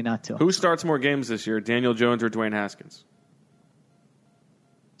you told me not to. Who starts more games this year, Daniel Jones or Dwayne Haskins?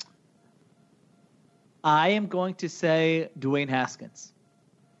 I am going to say Dwayne Haskins.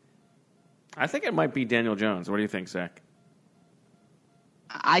 I think it might be Daniel Jones. What do you think, Zach?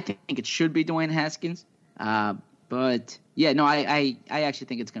 I think it should be Dwayne Haskins. But, yeah, no, I actually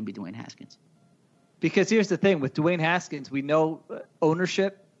think it's going to be Dwayne Haskins. Because here's the thing. With Dwayne Haskins, we know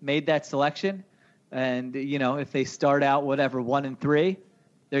ownership made that selection. And, if they start out, 1-3,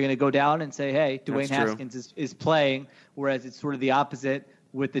 they're going to go down and say, hey, Dwayne Haskins is playing, whereas it's sort of the opposite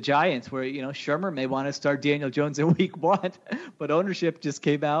with the Giants where, Shurmur may want to start Daniel Jones in week 1, but ownership just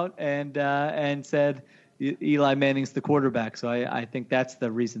came out and said Eli Manning's the quarterback. So I think that's the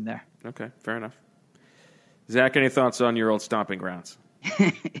reason there. Okay, fair enough. Zach, any thoughts on your old stomping grounds?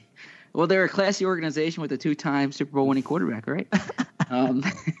 Well, they're a classy organization with a 2-time Super Bowl winning quarterback, right?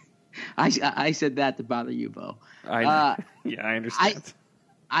 I said that to bother you, Bo. I understand.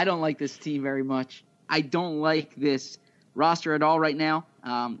 I don't like this team very much. I don't like this roster at all right now.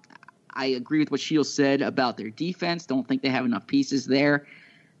 I agree with what Shields said about their defense. Don't think they have enough pieces there.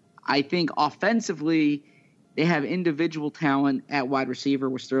 I think offensively they have individual talent at wide receiver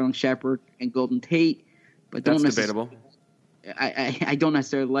with Sterling Shepard and Golden Tate. But that's debatable. I don't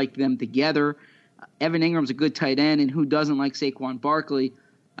necessarily like them together. Evan Ingram's a good tight end, and who doesn't like Saquon Barkley?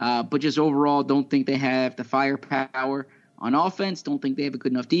 But just overall, don't think they have the firepower on offense. Don't think they have a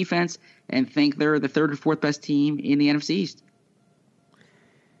good enough defense, and think they're the third or fourth best team in the NFC East.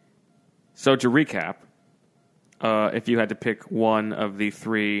 So to recap, if you had to pick one of the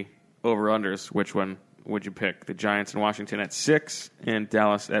 3 over-unders, which one would you pick? The Giants and Washington at 6 and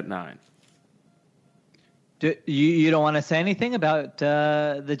Dallas at 9. You don't want to say anything about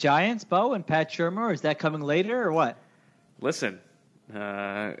the Giants, Bo, and Pat Shurmur? Or is that coming later or what? Listen,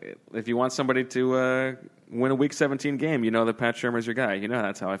 if you want somebody to win a Week 17 game, that Pat Shurmur's your guy.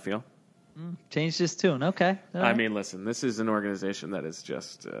 That's how I feel. Change this tune. Okay. All right. I mean, listen, this is an organization that is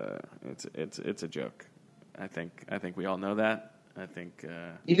just it's a joke. I think we all know that. I think.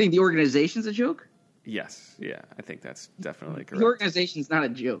 You think the organization's a joke? Yes. Yeah. I think that's definitely correct. The organization's not a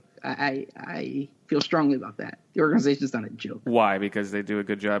joke. I feel strongly about that. The organization's not a joke. Why? Because they do a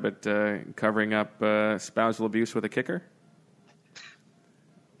good job at covering up spousal abuse with a kicker?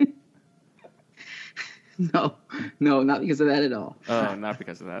 No, not because of that at all. Oh, not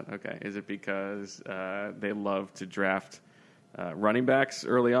because of that. Okay. Is it because they love to draft running backs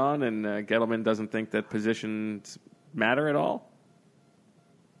early on and Gettleman doesn't think that positions matter at all?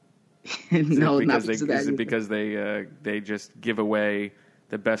 No, not because of that. Is it because they just give away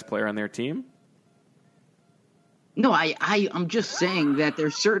the best player on their team? No, I'm just saying that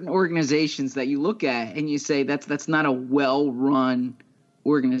there's certain organizations that you look at and you say that's not a well-run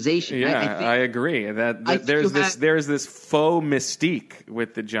organization. Yeah, I agree. That there's this faux mystique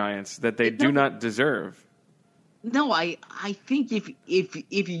with the Giants that they do not deserve. No, I think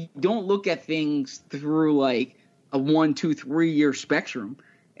if you don't look at things through like a 1, 2, 3 year spectrum,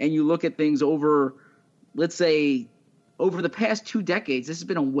 and you look at things over let's say, over the past 2 decades, this has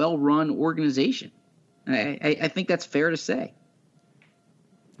been a well-run organization. I think that's fair to say.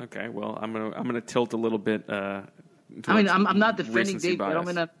 Okay, well, I'm gonna tilt a little bit. I mean, I'm not defending Dave bias.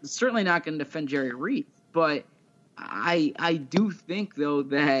 Gettleman. I'm certainly not going to defend Jerry Reed, but I do think though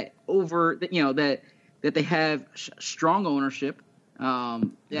that that they have strong ownership.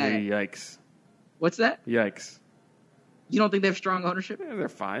 Yikes! What's that? Yikes! You don't think they have strong ownership? Yeah, they're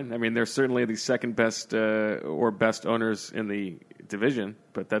fine. I mean, they're certainly the second best or best owners in the division,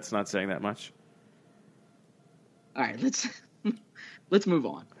 but that's not saying that much. All right, let's move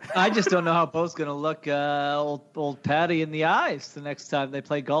on. I just don't know how Bo's going to look old Patty in the eyes the next time they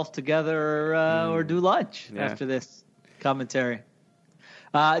play golf together or do lunch after this commentary.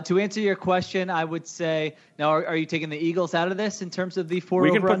 To answer your question, I would say, now, are you taking the Eagles out of this in terms of the 4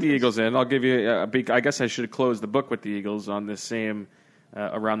 We can put the over-unders? Eagles in. I'll give you I guess I should have closed the book with the Eagles on this same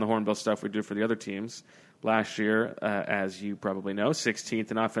around the Hornbill stuff we did for the other teams last year, as you probably know.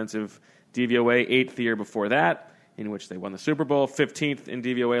 16th in offensive DVOA, 8th the year before that, in which they won the Super Bowl, 15th in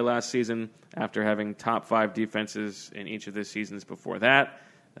DVOA last season after having top 5 defenses in each of the seasons before that.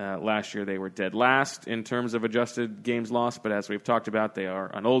 Last year they were dead last in terms of adjusted games lost, but as we've talked about, they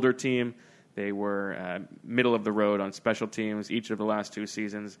are an older team. They were middle of the road on special teams each of the last 2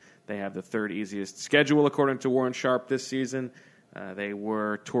 seasons. They have the 3rd easiest schedule, according to Warren Sharp, this season. They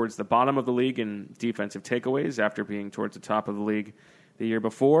were towards the bottom of the league in defensive takeaways after being towards the top of the league the year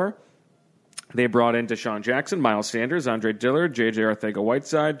before. They brought in Deshaun Jackson, Miles Sanders, Andre Dillard, J.J.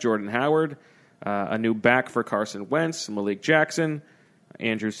 Arcega-Whiteside, Jordan Howard, a new back for Carson Wentz, Malik Jackson,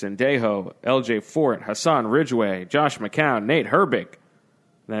 Andrew Sendejo, L.J. Fort, Hassan Ridgeway, Josh McCown, Nate Herbig.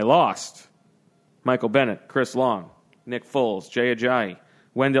 They lost Michael Bennett, Chris Long, Nick Foles, Jay Ajayi,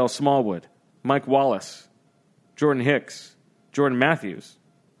 Wendell Smallwood, Mike Wallace, Jordan Hicks, Jordan Matthews,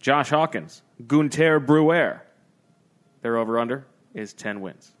 Josh Hawkins, Gunter Brewer. Their over-under is 10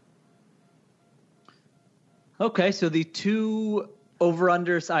 wins. Okay, so the 2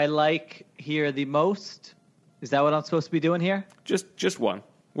 over-unders I like here the most, is that what I'm supposed to be doing here? Just one.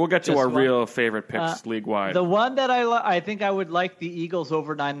 We'll get to Just our one. real favorite picks league-wide. The one that I think I would like the Eagles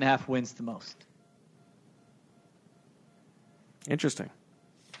over 9.5 wins the most. Interesting.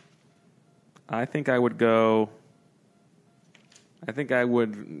 I think I would go. I guess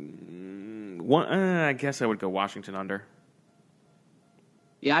I would go Washington under.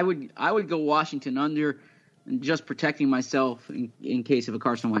 Yeah, I would go Washington under, and just protecting myself in case of a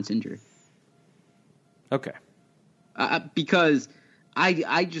Carson Wentz injury. Okay. Because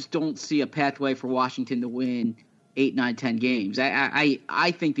I just don't see a pathway for Washington to win 8, 9, 10 games.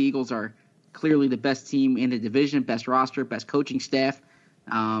 I think the Eagles are clearly the best team in the division, best roster, best coaching staff.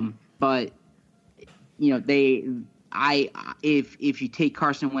 But if you take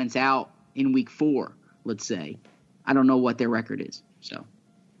Carson Wentz out in week 4, let's say, I don't know what their record is. So.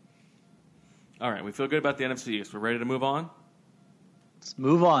 All right, we feel good about the NFC East. We're ready to move on? Let's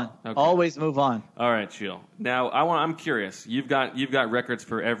move on. Okay. Always move on. All right, Sheil. Now, I'm curious. You've got records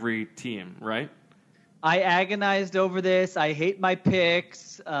for every team, right? I agonized over this. I hate my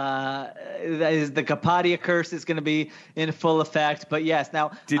picks. The Kapadia curse is going to be in full effect. But yes,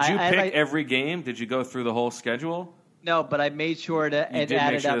 now did you pick every game? Did you go through the whole schedule? No, but I made sure to add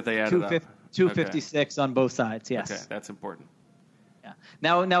it up. 256 on both sides. Yes. Okay, that's important. Yeah.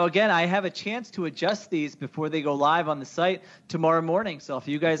 Now again, I have a chance to adjust these before they go live on the site tomorrow morning. So if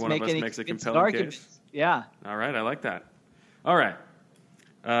you guys make any convincing arguments, yeah. All right, I like that. All right,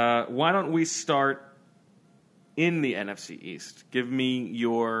 why don't we start in the NFC East? Give me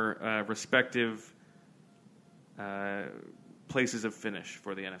your respective places of finish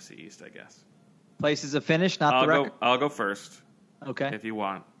for the NFC East, I guess. Places of finish, not the record. I'll go first. Okay. If you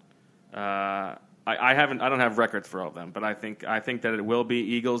want. I don't have records for all of them, but I think that it will be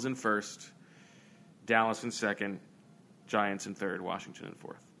Eagles in first, Dallas in second, Giants in third, Washington in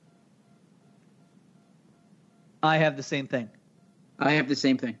fourth. I have the same thing. I have the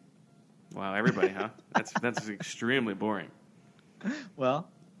same thing. Wow, everybody, huh? That's extremely boring. Well,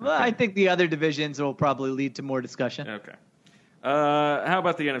 I think the other divisions will probably lead to more discussion. Okay. How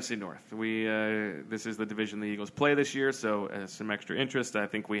about the NFC North? This is the division the Eagles play this year, so some extra interest. I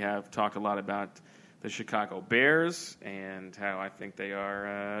think we have talked a lot about the Chicago Bears and how I think they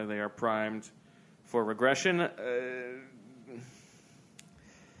are primed for regression.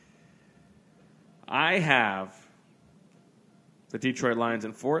 I have the Detroit Lions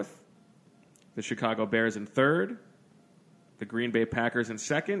in fourth, the Chicago Bears in third, the Green Bay Packers in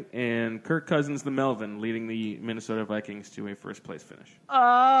second, and Kirk Cousins, the Melvin, leading the Minnesota Vikings to a first-place finish.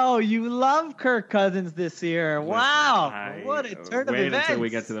 Oh, you love Kirk Cousins this year. Wow. What a turn of events. Wait until we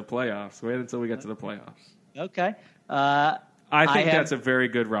get to the playoffs. Okay. I think that's a very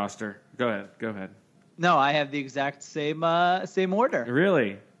good roster. Go ahead. No, I have the exact same order.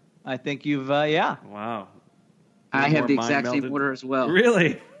 Really? I think you've, yeah. Wow. I have the exact same order as well.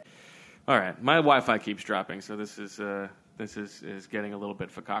 Really? All right. My Wi-Fi keeps dropping, so this is getting a little bit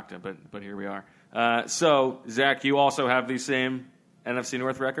fakakta, but here we are. So, Zach, you also have the same NFC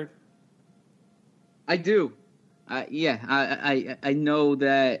North record? I do. I know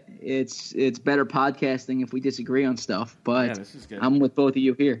that it's better podcasting if we disagree on stuff, but this is good. I'm with both of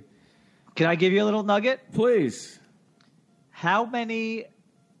you here. Can I give you a little nugget? Please. How many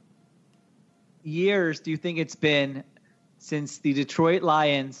years do you think it's been since the Detroit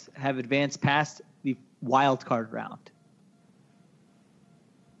Lions have advanced past the wild card round?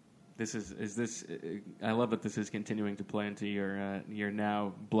 I love that this is continuing to play into your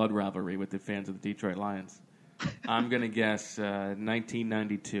now blood rivalry with the fans of the Detroit Lions. I'm going to guess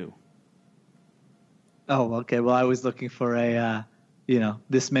 1992. Oh, okay. Well, I was looking for a,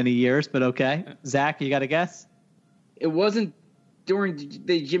 this many years, but okay. Zach, you got a guess? It wasn't during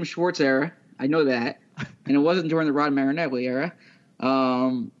the Jim Schwartz era. I know that. And it wasn't during the Rod Marinelli era.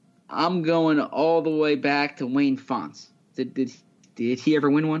 I'm going all the way back to Wayne Fonts. Did he ever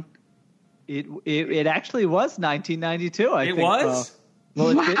win one? It actually was 1992. I think. It was?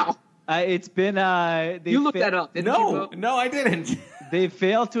 Wow. It's been. You looked that up, didn't you? No, I didn't. They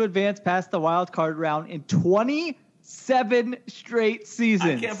failed to advance past the wild card round in 27 straight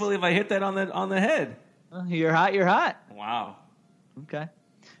seasons. I can't believe I hit that on the head. You're hot. You're hot. Wow. Okay.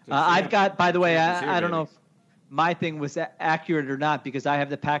 I've got. By the way, I don't know if my thing was accurate or not because I have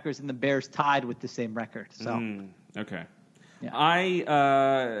the Packers and the Bears tied with the same record. So. Okay. Yeah.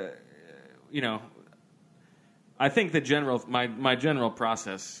 I think my general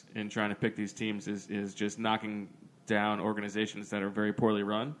process in trying to pick these teams is just knocking down organizations that are very poorly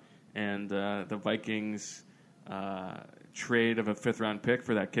run, and the Vikings trade of a 5th-round pick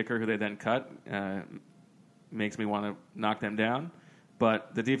for that kicker who they then cut makes me want to knock them down.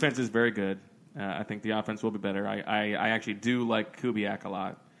 But the defense is very good. I think the offense will be better. I actually do like Kubiak a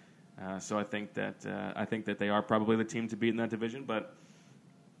lot, so I think that they are probably the team to beat in that division, but.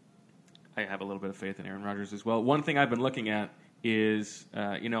 I have a little bit of faith in Aaron Rodgers as well. One thing I've been looking at is,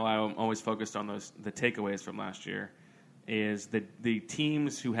 I'm always focused on the takeaways from last year, is the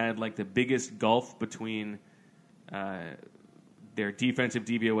teams who had like the biggest gulf between their defensive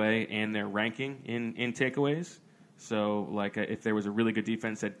DVOA and their ranking in takeaways. So, like, if there was a really good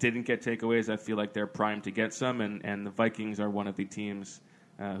defense that didn't get takeaways, I feel like they're primed to get some, and the Vikings are one of the teams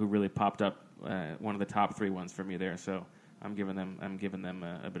who really popped up, one of the top 3 ones for me there. So. I'm giving them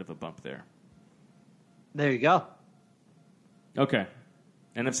a bit of a bump there. There you go. Okay,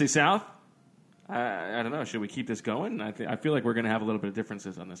 NFC South. I don't know. Should we keep this going? I feel like we're going to have a little bit of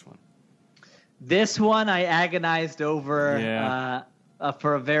differences on this one. This one I agonized over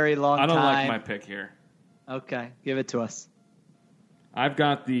for a very long time. I don't like my pick here. Okay, give it to us. I've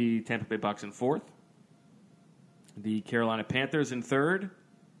got the Tampa Bay Bucs in 4th, the Carolina Panthers in 3rd.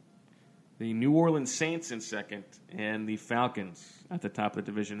 The New Orleans Saints in 2nd, and the Falcons at the top of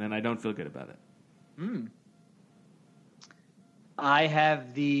the division, and I don't feel good about it. I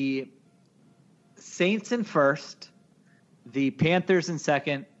have the Saints in 1st, the Panthers in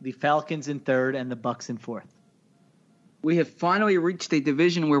 2nd, the Falcons in 3rd, and the Bucs in 4th. We have finally reached a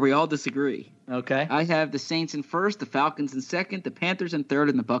division where we all disagree. Okay. I have the Saints in 1st, the Falcons in 2nd, the Panthers in 3rd,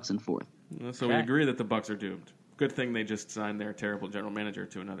 and the Bucs in 4th. So we agree that the Bucs are doomed. Good thing they just signed their terrible general manager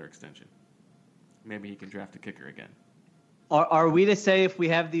to another extension. Maybe he can draft a kicker again. Are we to say if we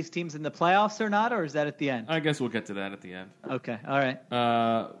have these teams in the playoffs or not, or is that at the end? I guess we'll get to that at the end. Okay, all right.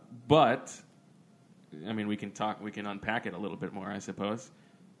 But, I mean, we can unpack it a little bit more, I suppose.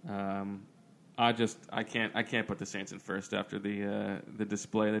 I can't put the Saints in 1st after the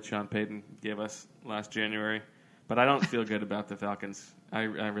display that Sean Payton gave us last January. But I don't feel good about the Falcons. I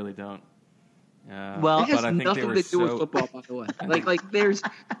really don't. Well, it has but I think nothing to do with football, by the way. Like there's.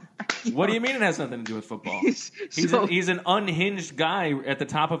 What do you mean it has nothing to do with football? He's an unhinged guy at the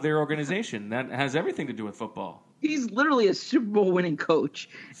top of their organization. That has everything to do with football. He's literally a Super Bowl winning coach.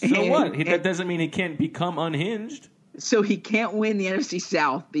 So what? That doesn't mean he can't become unhinged. So he can't win the NFC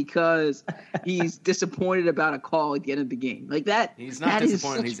South because he's disappointed about a call at the end of the game. Like that. He's not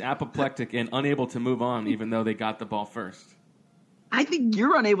disappointed. He's apoplectic and unable to move on, even though they got the ball first. I think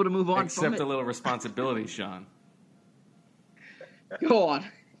you're unable to move on from it. Accept a little responsibility, Sean. Go on.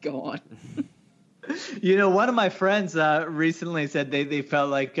 One of my friends recently said they felt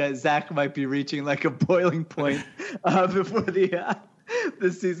like Zach might be reaching like a boiling point before the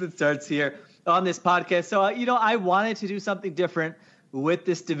season starts here on this podcast. So, I wanted to do something different with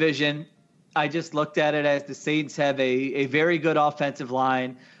this division. I just looked at it as the Saints have a very good offensive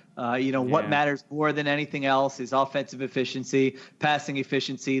line. What matters more than anything else is offensive efficiency, passing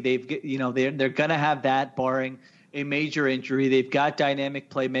efficiency. They're going to have that barring a major injury. They've got dynamic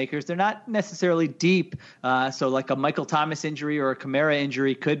playmakers. They're not necessarily deep. So like a Michael Thomas injury or a Kamara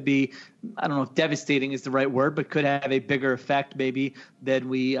injury could be, I don't know if devastating is the right word, but could have a bigger effect maybe than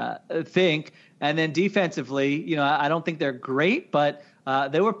we think. And then defensively, I don't think they're great, but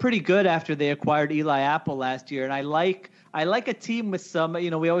they were pretty good after they acquired Eli Apple last year. And I like a team with some,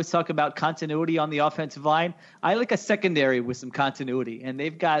 we always talk about continuity on the offensive line. I like a secondary with some continuity, and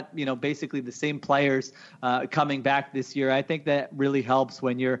they've got, basically the same players coming back this year. I think that really helps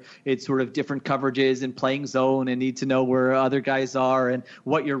when it's sort of different coverages and playing zone and need to know where other guys are and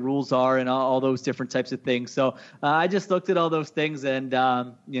what your rules are and all those different types of things. So I just looked at all those things and,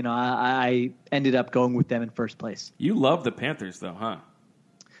 I ended up going with them in first place. You love the Panthers though, huh?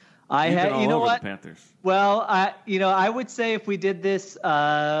 I had, the Panthers. Well, I would say if we did this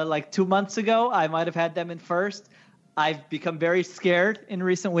like 2 months ago, I might have had them in first. I've become very scared in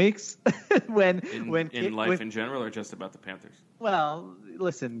recent weeks in life in general, or just about the Panthers. Well,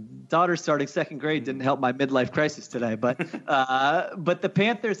 listen, daughter starting second grade didn't help my midlife crisis today, but the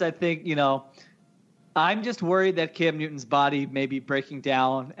Panthers, I think, I'm just worried that Cam Newton's body may be breaking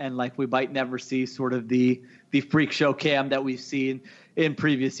down, and like we might never see sort of the freak show Cam that we've seen in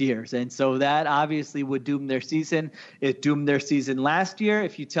previous years. And so that obviously would doom their season. It doomed their season last year.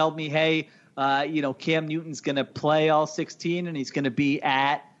 If you tell me, hey, Cam Newton's going to play all 16 and he's going to be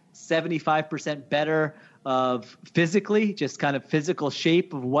at 75% better of physically, just kind of physical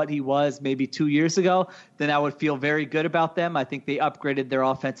shape of what he was maybe 2 years ago, then I would feel very good about them. I think they upgraded their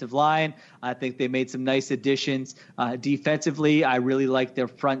offensive line. I think they made some nice additions defensively. I really like their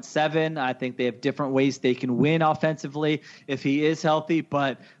front seven. I think they have different ways they can win offensively if he is healthy,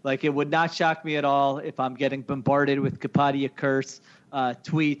 but like it would not shock me at all if I'm getting bombarded with Kapadia curse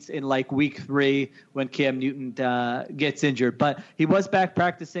tweets in like week 3 when Cam Newton gets injured. But he was back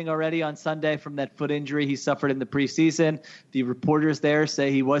practicing already on Sunday from that foot injury he suffered in the preseason. The reporters there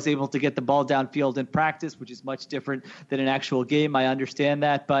say he was able to get the ball downfield in practice, which is much different than an actual game. I understand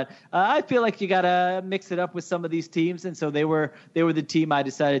that, but I feel like you got to mix it up with some of these teams, and so they were the team I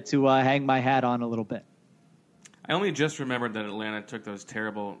decided to hang my hat on a little bit. I only just remembered that Atlanta took those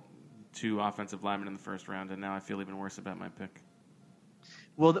terrible 2 offensive linemen in the first round, and now I feel even worse about my pick.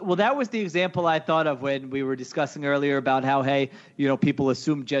 Well, that was the example I thought of when we were discussing earlier about how, hey, people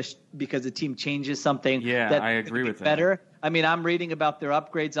assume just because a team changes something. Yeah, that I agree with that. Better. I mean, I'm reading about their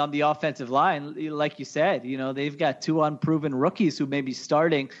upgrades on the offensive line. Like you said, they've got 2 unproven rookies who may be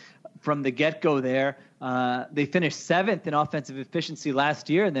starting from the get-go there. They finished 7th in offensive efficiency last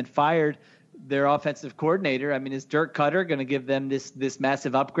year and then fired their offensive coordinator. I mean, is Dirk Cutter going to give them this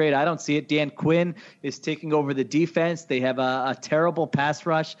massive upgrade? I don't see it. Dan Quinn is taking over the defense. They have a terrible pass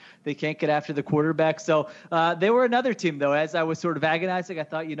rush. They can't get after the quarterback. So they were another team, though. As I was sort of agonizing, I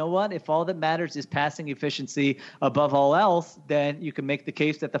thought, you know what? If all that matters is passing efficiency above all else, then you can make the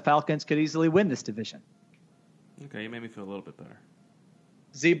case that the Falcons could easily win this division. Okay, you made me feel a little bit better.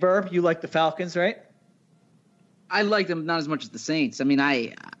 Z-Burb, you like the Falcons, right? I like them not as much as the Saints. I mean,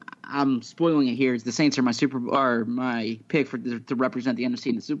 I'm spoiling it here. The Saints are my pick to represent the NFC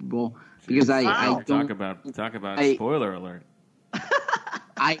in the Super Bowl because I don't talk about spoiler alert.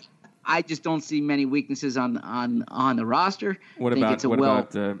 I just don't see many weaknesses on the roster. What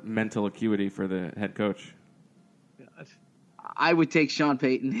about mental acuity for the head coach? I would take Sean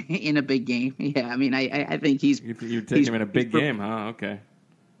Payton in a big game. Yeah, I mean, I think he's. You'd take him in a big game, huh? Okay.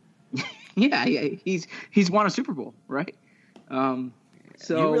 Yeah, he's won a Super Bowl, right?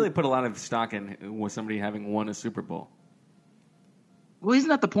 So you really put a lot of stock in with somebody having won a Super Bowl. Well, isn't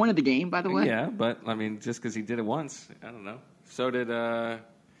that the point of the game, by the way? Yeah, but I mean, just because he did it once, I don't know. So did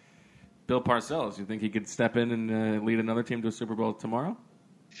Bill Parcells. You think he could step in and lead another team to a Super Bowl tomorrow?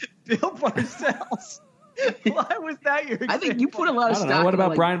 Bill Parcells. Why was that your example? I think you put a lot of stock. What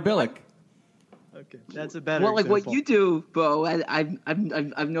about Brian Billick? Okay, that's a better. Well, like example. what you do, Bo,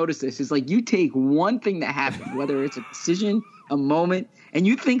 I've noticed this is like you take one thing that happened, whether it's a decision, a moment, and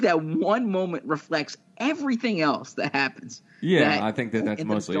you think that one moment reflects everything else that happens. Yeah, I think that's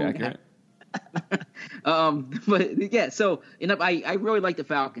mostly accurate. But yeah, so I really like the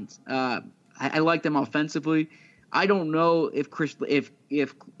Falcons. I like them offensively. I don't know if Chris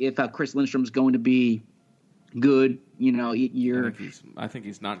Lindstrom's going to be good. You know, I think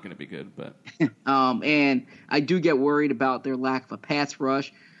he's not going to be good, but and I do get worried about their lack of a pass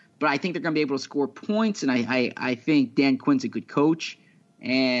rush, but I think they're going to be able to score points, and I think Dan Quinn's a good coach,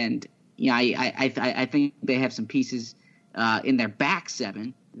 and I think they have some pieces in their back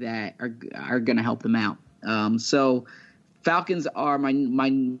seven that are going to help them out. So Falcons are my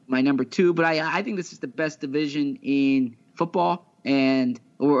number 2, but I think this is the best division in football,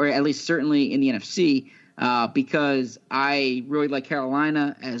 or at least certainly in the NFC. Because I really like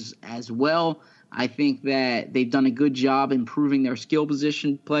Carolina as well. I think that they've done a good job improving their skill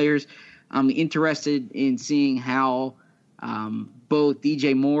position players. I'm interested in seeing how both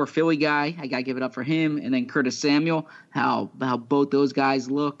DJ Moore, Philly guy, I got to give it up for him, and then Curtis Samuel, how both those guys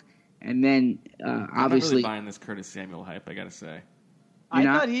look. And then obviously I'm not really buying this Curtis Samuel hype, I got to say. I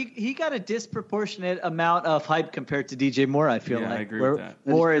thought he got a disproportionate amount of hype compared to DJ Moore, I feel like. I agree with that.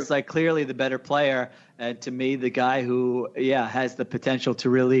 Moore is like clearly the better player, and to me, the guy who, has the potential to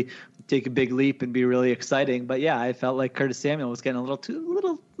really take a big leap and be really exciting. But I felt like Curtis Samuel was getting a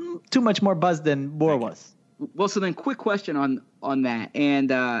little too much more buzz than Moore was. Well, so then quick question on that,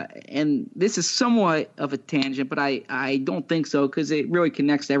 and this is somewhat of a tangent, but I don't think so because it really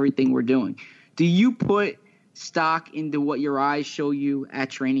connects to everything we're doing. Do you put stock into what your eyes show you at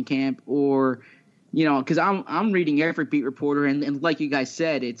training camp, or because I'm reading every beat reporter, and like you guys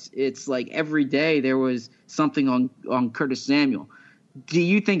said, it's like every day there was something on Curtis Samuel. Do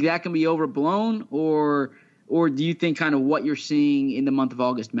you think that can be overblown, or do you think kind of what you're seeing in the month of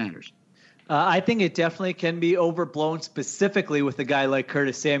August matters? I think it definitely can be overblown, specifically with a guy like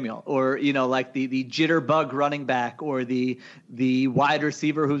Curtis Samuel, or like the jitterbug running back, or the wide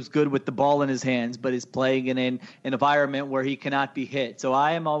receiver who's good with the ball in his hands, but is playing in an environment where he cannot be hit. So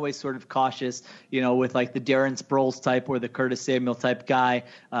I am always sort of cautious, with like the Darren Sproles type or the Curtis Samuel type guy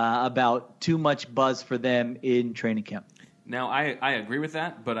about too much buzz for them in training camp. Now, I agree with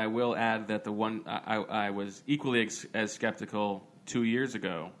that, but I will add that the one I was equally as skeptical 2 years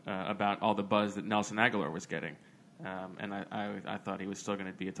ago about all the buzz that Nelson Aguilar was getting, and I thought he was still going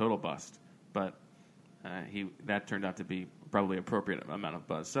to be a total bust, but that turned out to be probably appropriate amount of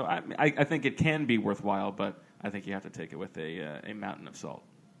buzz. So I think it can be worthwhile, but I think you have to take it with a mountain of salt.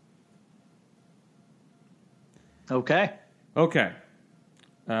 Okay.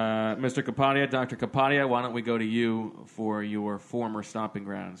 Mr. Kapadia, Dr. Kapadia, why don't we go to you for your former stomping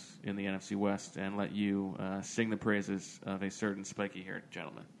grounds in the NFC West and let you sing the praises of a certain spiky-haired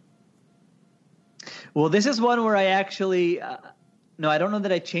gentleman. Well, this is one where I actually no, I don't know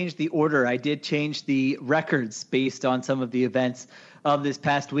that I changed the order. I did change the records based on some of the events of this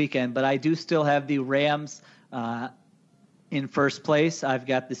past weekend, but I do still have the Rams in first place. I've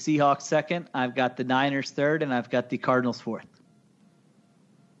got the Seahawks second. I've got the Niners third, and I've got the Cardinals fourth.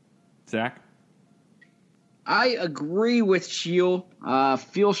 Zach? I agree with Sheil.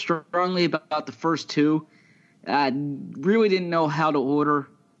 Feel strongly about the first two. Really didn't know how to order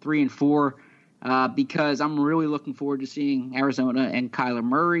 3 and 4 because I'm really looking forward to seeing Arizona and Kyler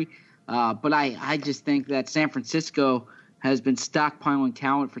Murray. But I just think that San Francisco has been stockpiling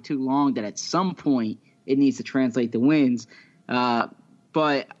talent for too long that at some point it needs to translate to wins.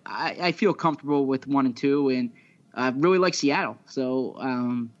 But I feel comfortable with 1 and 2, and I really like Seattle.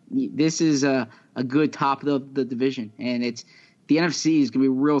 So this is a good top of the division, and the NFC is going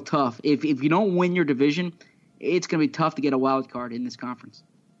to be real tough. If you don't win your division, it's going to be tough to get a wild card in this conference.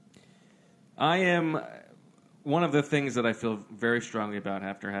 One of the things that I feel very strongly about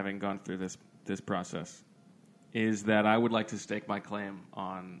after having gone through this process is that I would like to stake my claim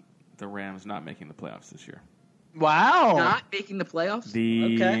on the Rams not making the playoffs this year. Wow. Not making the playoffs?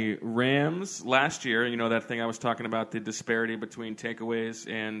 The Rams last year, that thing I was talking about, the disparity between takeaways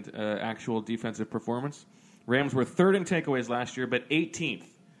and actual defensive performance. Rams were 3rd in takeaways last year, but 18th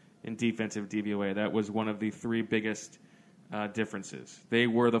in defensive DVOA. That was one of the 3 biggest differences. They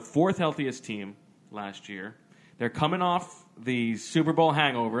were the 4th healthiest team last year. They're coming off the Super Bowl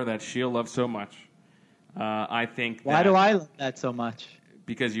hangover that Sheil loves so much. I think. Why do I love that so much?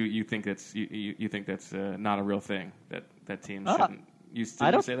 Because you think that's not a real thing, that teams shouldn't. You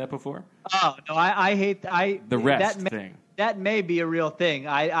say that before? Oh no, I hate the rest thing. That may be a real thing.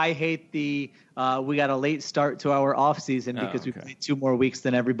 I hate the we got a late start to our off season because we played 2 more weeks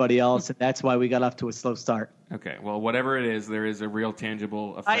than everybody else, and that's why we got off to a slow start. Okay, well, whatever it is, there is a real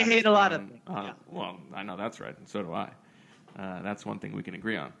tangible effect. I hate a lot of things. Well, I know that's right, and so do I. That's one thing we can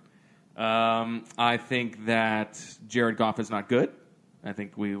agree on. I think that Jared Goff is not good. I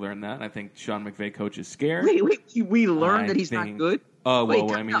think we learned that. I think Sean McVay coach is scared. We learned that he's not good? Oh, well,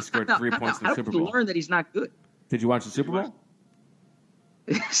 he scored 3 points in the Super Bowl. How did you learn that he's not good? Did you watch the Super Bowl?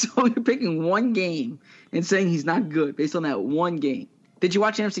 So you're picking one game and saying he's not good based on that one game. Did you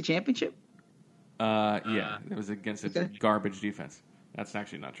watch the NFC Championship? Yeah, it was against a garbage defense. That's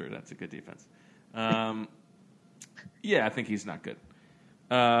actually not true. That's a good defense. Yeah, I think he's not good.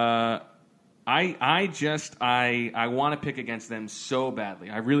 I want to pick against them so badly.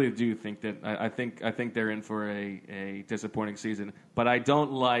 I really do think that I think they're in for a disappointing season. But I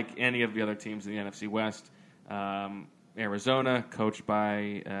don't like any of the other teams in the NFC West. Arizona, coached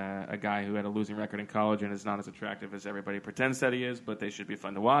by a guy who had a losing record in college and is not as attractive as everybody pretends that he is, but they should be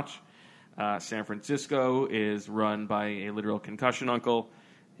fun to watch. San Francisco is run by a literal concussion uncle.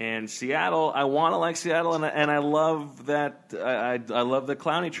 And Seattle, I want to like Seattle, and I love that. I love the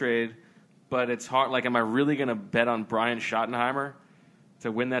Clowney trade, but it's hard. Like, am I really going to bet on Brian Schottenheimer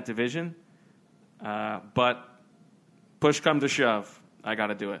to win that division? But push come to shove, I got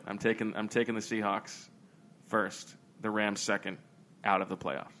to do it. I'm taking the Seahawks first, the Rams second, out of the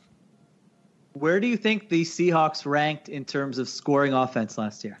playoffs. Where do you think the Seahawks ranked in terms of scoring offense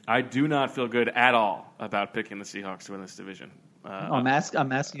last year? I do not feel good at all about picking the Seahawks to win this division. I'm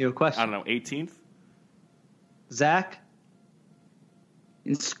asking you a question. I don't know, 18th? Zach?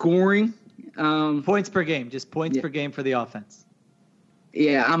 In scoring? Points per game, just points per game for the offense.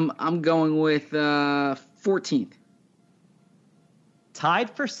 Yeah, I'm going with 14th. Tied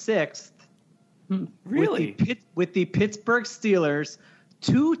for 6th. Really? With the Pittsburgh Steelers,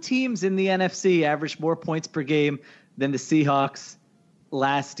 2 teams in the NFC averaged more points per game than the Seahawks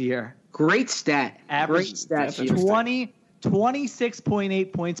last year. Great stat. Average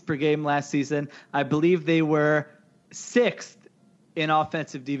 26.8 points per game last season. I believe they were 6th in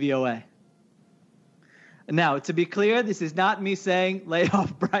offensive DVOA. Now, to be clear, this is not me saying lay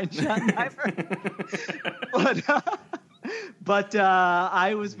off Brian Schottenheimer. but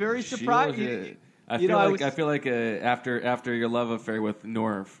I was very surprised. I feel like after your love affair with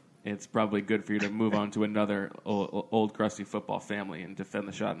Norv, it's probably good for you to move on to another old crusty football family and defend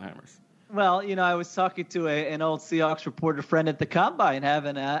the Schottenheimers. Well, I was talking to an old Seahawks reporter friend at the Combine,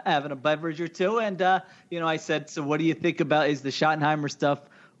 having a beverage or two, and I said, "So, what do you think about is the Schottenheimer stuff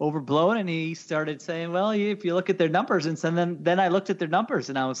overblown?" And he started saying, "Well, if you look at their numbers," and so then I looked at their numbers,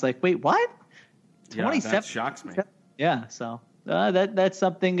 and I was like, "Wait, what? 27? Yeah, that shocks me." Yeah, so that's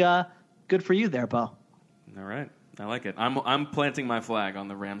something good for you there, Bo. All right, I like it. I'm planting my flag on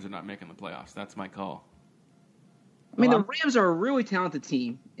the Rams are not making the playoffs. That's my call. I mean, the Rams are a really talented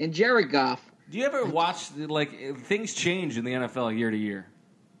team, and Jared Goff. Do you ever watch things change in the NFL year to year?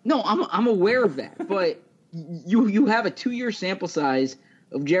 No, I'm aware of that, but you have a 2-year sample size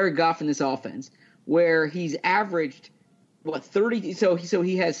of Jared Goff in this offense where he's averaged 30. So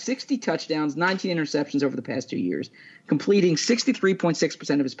he has 60 touchdowns, 19 interceptions over the past 2 years, completing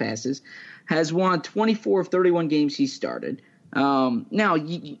 63.6% of his passes, has won 24 of 31 games he's started. Now,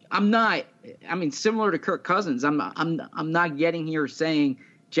 I'm not. I mean, similar to Kirk Cousins, I'm not getting here saying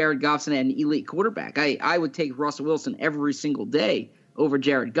Jared Goff's an elite quarterback. I would take Russell Wilson every single day over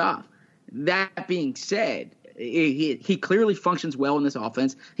Jared Goff. That being said, he clearly functions well in this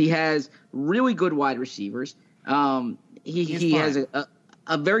offense. He has really good wide receivers. He has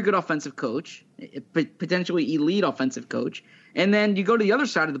a very good offensive coach, potentially elite offensive coach. And then you go to the other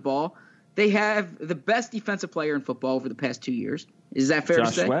side of the ball. They have the best defensive player in football over the past 2 years. Is that fair to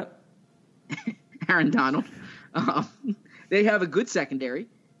say? Josh Sweat? Aaron Donald. They have a good secondary.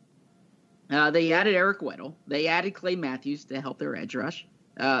 They added Eric Weddle. They added Clay Matthews to help their edge rush.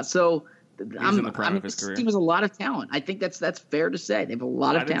 This team has a lot of talent. I think that's fair to say. They have a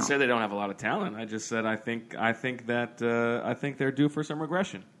lot of talent. I didn't say they don't have a lot of talent. I just said I think they're due for some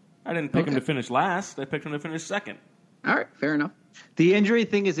regression. I didn't pick them to finish last. I picked them to finish second. All right, fair enough. The injury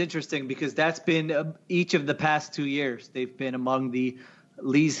thing is interesting because that's been each of the past 2 years. They've been among the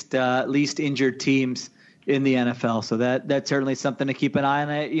least injured teams in the NFL. So that's certainly something to keep an eye on.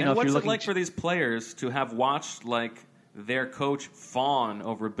 What's it like for these players to have watched their coach fawn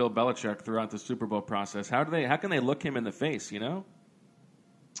over Bill Belichick throughout the Super Bowl process? How can they look him in the face?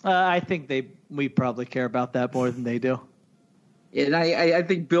 I think we probably care about that more than they do. Yeah, and I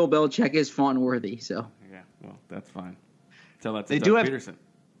think Bill Belichick is fawn worthy. So. Well, that's fine. Tell that to Doug Peterson.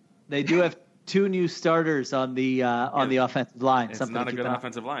 They do have 2 new starters on the offensive line. It's not a good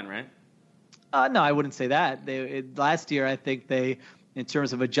offensive line, right? No, I wouldn't say that. Last year, I think in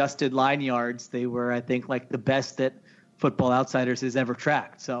terms of adjusted line yards, they were, I think, the best that Football Outsiders has ever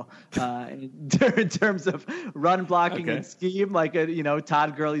tracked. So, in terms of run blocking and scheme,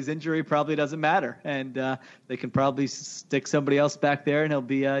 Todd Gurley's injury probably doesn't matter, and they can probably stick somebody else back there, and he'll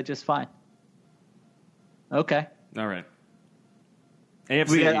be just fine. Okay. All right.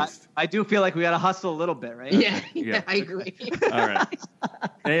 AFC East. I do feel like we got to hustle a little bit, right? Yeah, I agree. All right.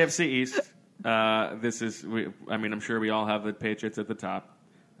 AFC East. I'm sure we all have the Patriots at the top.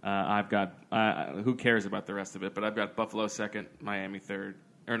 I've got, who cares about the rest of it, but I've got Buffalo second, Miami third.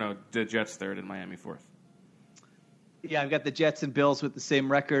 The Jets third and Miami fourth. Yeah, I've got the Jets and Bills with the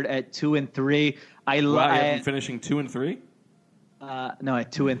same record at 2-3. You have them finishing 2-3? No,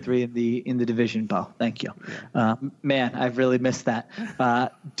 at 2-3 in the division, Bo. Thank you. Yeah. Man, I've really missed that.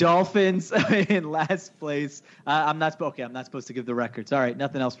 Dolphins in last place. I'm not supposed to give the records. All right,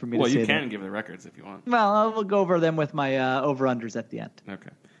 nothing else for me to say. Well, you can give the records if you want. Well, we'll go over them with my over-unders at the end. Okay.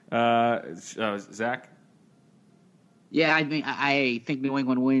 Zach? Yeah, I think New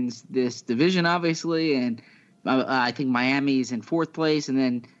England wins this division, obviously, and I think Miami's in fourth place, and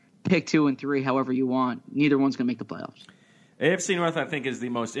then pick 2 and 3, however you want. Neither one's going to make the playoffs. AFC North, I think, is the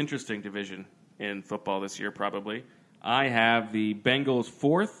most interesting division in football this year, probably. I have the Bengals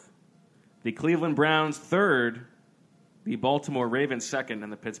fourth, the Cleveland Browns third, the Baltimore Ravens second,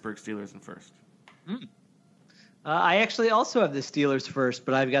 and the Pittsburgh Steelers in first. I actually also have the Steelers first,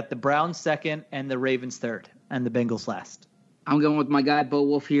 but I've got the Browns second and the Ravens third and the Bengals last. I'm going with my guy, Bo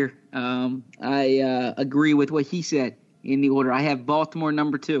Wolf, here. I agree with what he said in the order. I have Baltimore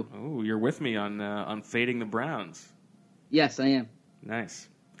number 2. Oh, you're with me on fading the Browns. Yes, I am. Nice.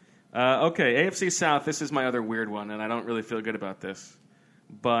 Okay, AFC South, this is my other weird one, and I don't really feel good about this.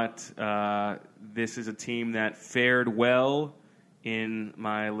 But this is a team that fared well in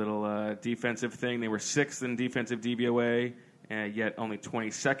my little defensive thing. They were 6th in defensive DVOA, yet only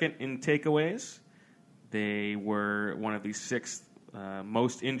 22nd in takeaways. They were one of the 6th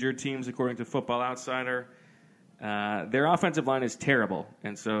most injured teams, according to Football Outsider. Their offensive line is terrible,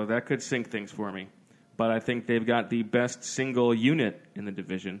 and so that could sink things for me. But I think they've got the best single unit in the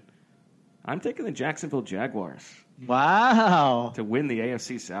division. I'm taking the Jacksonville Jaguars. Wow. To win the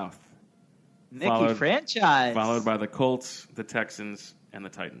AFC South. Nicky franchise. Followed by the Colts, the Texans, and the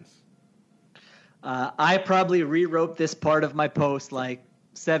Titans. I probably rewrote this part of my post like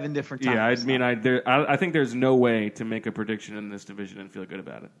 7 different times. Yeah, I think there's no way to make a prediction in this division and feel good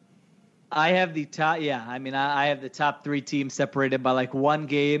about it. I have the top. Yeah, I have the top 3 teams separated by like 1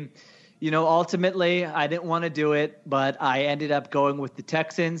 game. Ultimately, I didn't want to do it, but I ended up going with the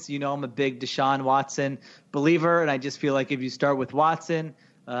Texans. I'm a big Deshaun Watson believer, and I just feel like if you start with Watson,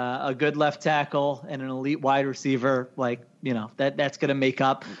 a good left tackle, and an elite wide receiver, that's going to make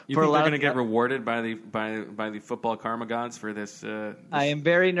up. You think they're going to get rewarded by the football karma gods for this? I am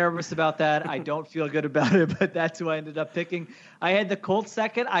very nervous about that. I don't feel good about it, but that's who I ended up picking. I had the Colts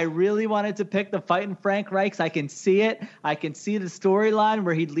second. I really wanted to pick the fighting Frank Reichs. I can see it. I can see the storyline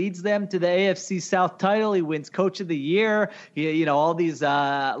where he leads them to the AFC South title. He wins Coach of the Year. All these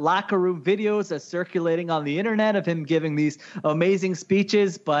locker room videos are circulating on the internet of him giving these amazing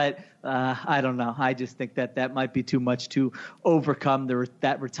speeches, but I don't know. I just think that might be too much to overcome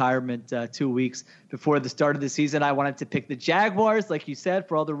that retirement 2 weeks before the start of the season. I wanted to pick the Jaguars, like you said,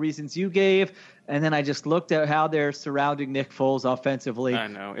 for all the reasons you gave. And then I just looked at how they're surrounding Nick Foles offensively. I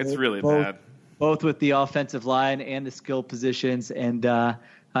know. It's really bad. Both with the offensive line and the skill positions. And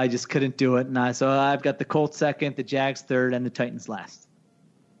I just couldn't do it. So I've got the Colts second, the Jags third, and the Titans last.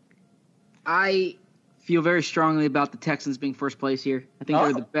 I feel very strongly about the Texans being first place here. I think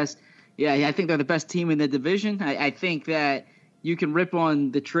they're the best. Yeah, I think they're the best team in the division. I think that you can rip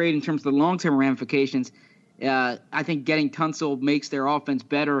on the trade in terms of the long-term ramifications. I think getting Tunsil makes their offense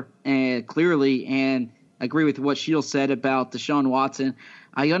better, clearly, and I agree with what Shields said about Deshaun Watson.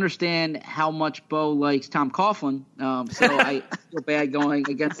 I understand how much Bo likes Tom Coughlin, so I feel bad going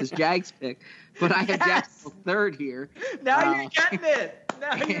against this Jags pick. But I have Jacksonville third here. Now you're getting it.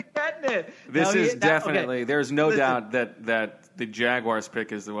 This is definitely. Okay. There's no doubt that the Jaguars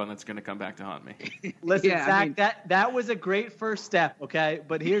pick is the one that's going to come back to haunt me. Listen, Zach, that was a great first step, okay?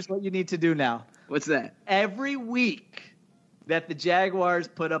 But here's what you need to do now. What's that? Every week that the Jaguars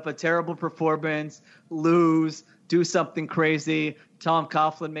put up a terrible performance, lose, do something crazy, Tom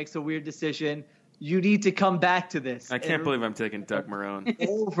Coughlin makes a weird decision, you need to come back to this. I can't believe I'm taking Doug Marrone.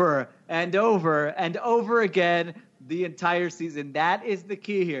 Over and over and over again the entire season. That is the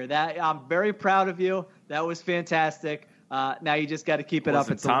key here. I'm very proud of you. That was fantastic. Now you just got to keep it up.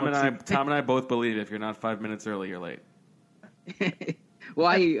 Tom and I both believe if you're not 5 minutes early, you're late. Well,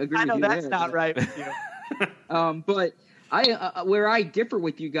 I agree. I know with you that's there, not right with you. But where I differ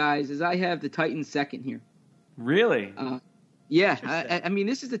with you guys is I have the Titans second here. Really? Yeah. I mean,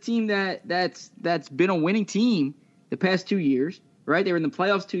 this is a team that's been a winning team the past 2 years, right? They were in the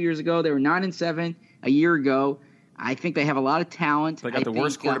playoffs 2 years ago. They were 9-7 a year ago. I think they have a lot of talent. They got the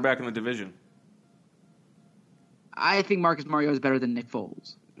worst quarterback in the division. I think Marcus Mariota is better than Nick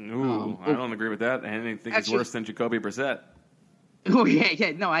Foles. Ooh, I don't agree with that. I think he's worse than Jacoby Brissett. Oh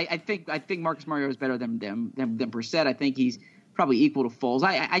yeah. No, I think Marcus Mariota is better than Brissett. I think he's probably equal to Foles.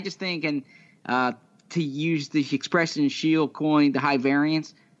 I just think, and to use the expression Shield coined, the high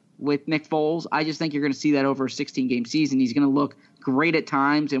variance with Nick Foles, I just think you're going to see that over a 16-game season. He's going to look great at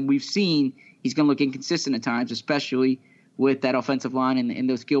times, and we've seen he's going to look inconsistent at times, especially with that offensive line and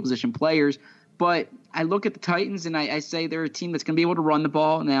those skill position players. But I look at the Titans, and I say they're a team that's going to be able to run the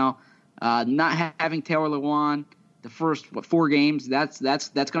ball. Now, not having Taylor Lewan the first 4 games, that's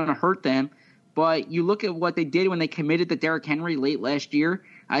going to hurt them. But you look at what they did when they committed to Derrick Henry late last year.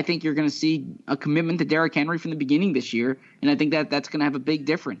 I think you're going to see a commitment to Derrick Henry from the beginning this year, and I think that's going to have a big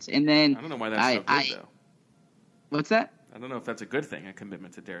difference. And then I don't know why that's so good, though. What's that? I don't know if that's a good thing, a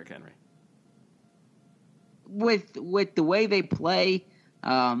commitment to Derrick Henry. With the way they play,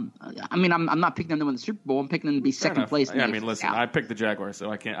 I'm not picking them to win the Super Bowl. I'm picking them to be second place. Yeah, listen, I picked the Jaguars, so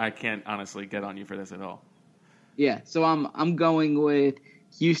I can't honestly get on you for this at all. Yeah, so I'm going with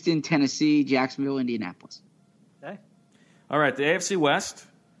Houston, Tennessee, Jacksonville, Indianapolis. Okay. All right, the AFC West.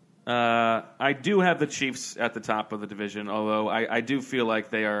 I do have the Chiefs at the top of the division, although I do feel like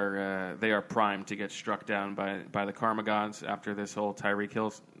they are primed to get struck down by the Karma Gods after this whole Tyreek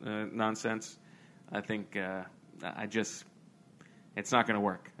Hill nonsense. I think it's not going to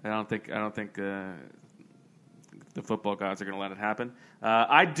work. I don't think the football gods are going to let it happen.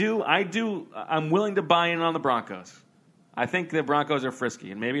 I'm willing to buy in on the Broncos. I think the Broncos are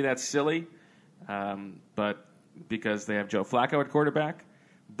frisky, and maybe that's silly, but because they have Joe Flacco at quarterback.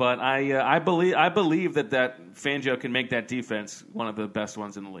 But I believe that Fangio can make that defense one of the best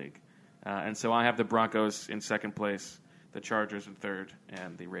ones in the league, and so I have the Broncos in second place, the Chargers in third,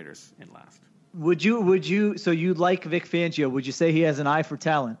 and the Raiders in last. Would you? So you like Vic Fangio? Would you say he has an eye for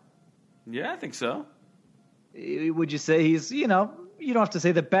talent? Yeah, I think so. Would you say he's, you don't have to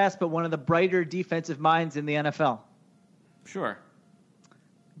say the best, but one of the brighter defensive minds in the NFL? Sure.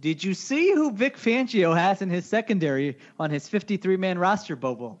 Did you see who Vic Fangio has in his secondary on his 53-man roster,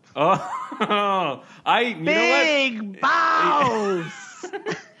 Bobo? Oh, Big Bows!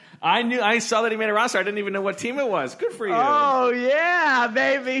 I saw that he made a roster. I didn't even know what team it was. Good for you. Oh, yeah,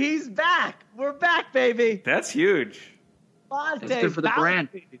 baby. He's back. We're back, baby. That's huge. That's good for the brand.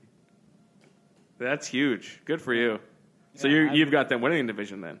 That's huge. Good for you. So you've got them winning the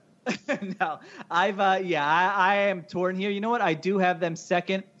division then. No, I am torn here. You know what? I do have them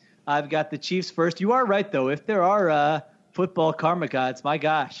second. I've got the Chiefs first. You are right, though. If there are football karma gods, my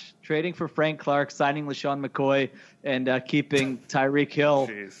gosh, trading for Frank Clark, signing LaShawn McCoy, and keeping Tyreek Hill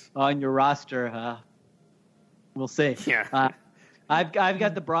on your roster, we'll see. Yeah. I've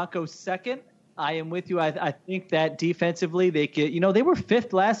got the Broncos second. I am with you. I think that defensively they could. They were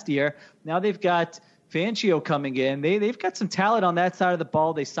fifth last year. Now they've got Fangio coming in. They've got some talent on that side of the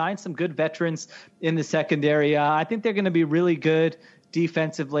ball. They signed some good veterans in the secondary. I think they're going to be really good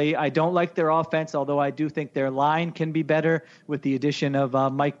defensively. I don't like their offense, although I do think their line can be better with the addition of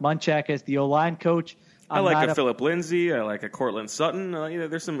Mike Munchak as the O-line coach. I like a Philip Lindsay. I like a Cortland Sutton.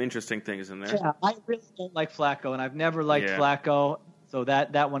 There's some interesting things in there. Yeah, I really don't like Flacco, and I've never liked Flacco. So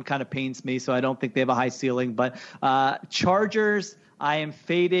that one kind of pains me. So I don't think they have a high ceiling. But Chargers, I am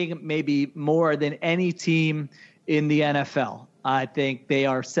fading maybe more than any team in the NFL. I think they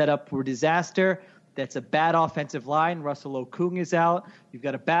are set up for disaster. That's a bad offensive line. Russell Okung is out. You've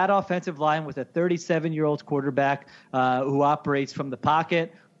got a bad offensive line with a 37-year-old quarterback who operates from the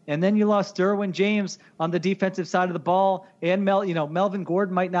pocket. And then you lost Derwin James on the defensive side of the ball. And Melvin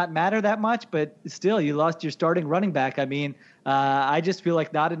Gordon might not matter that much, but still you lost your starting running back. I mean, I just feel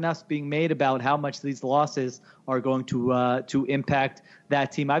like not enough's being made about how much these losses are going to impact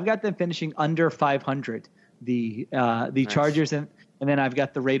that team. I've got them finishing under 500, the nice. Chargers, and then I've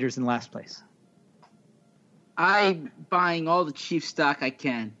got the Raiders in last place. I'm buying all the Chiefs stock I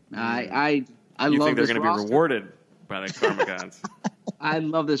can. I you love think they're this going to be rewarded by the Karma Gods? I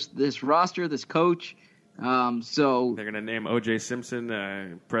love this roster, this coach. So they're going to name O.J.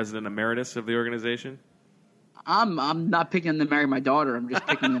 Simpson president emeritus of the organization. I'm not picking them to marry my daughter. I'm just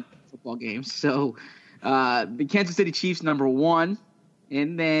picking them for football games. So the Kansas City Chiefs #1,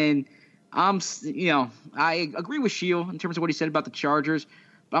 and then I agree with Shield in terms of what he said about the Chargers,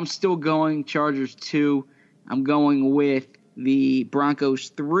 but I'm still going Chargers 2. I'm going with the Broncos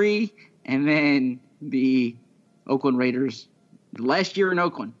 3, and then the Oakland Raiders. Last year in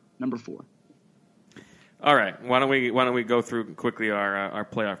Oakland, #4. All right. Why don't we go through quickly our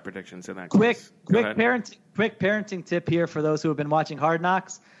playoff predictions in that quick case? Quick parenting tip here for those who have been watching Hard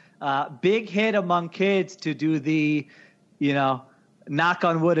Knocks. Big hit among kids to do the, knock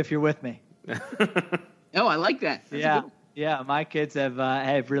on wood if you're with me. Oh, I like that. That's a good one. Yeah. My kids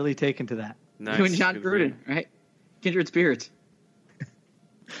have really taken to that. Nice. You and John Good Gruden, read. right? Kindred spirits.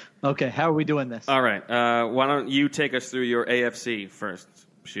 Okay, how are we doing this? All right. Why don't you take us through your AFC first,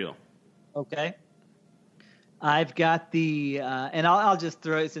 Sheil? Okay. I've got the, and I'll just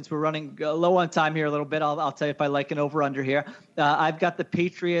throw it since we're running low on time here a little bit. I'll tell you if I like an over/under here. I've got the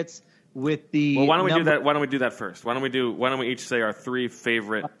Patriots with the. Well, why don't we do that? Why don't we do that first? Why don't we each say our 3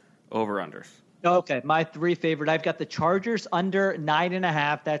 favorite over/unders? Okay, my 3 favorite. I've got the Chargers under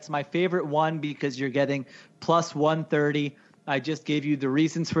 9.5. That's my favorite one because you're getting plus 130. I just gave you the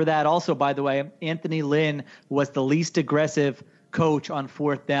reasons for that. Also, by the way, Anthony Lynn was the least aggressive coach on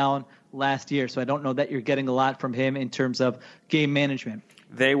 4th down last year, so I don't know that you're getting a lot from him in terms of game management.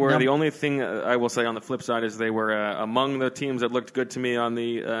 They were the only thing I will say on the flip side is they were among the teams that looked good to me on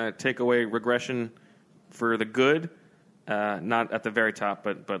the takeaway regression for the good. Not at the very top,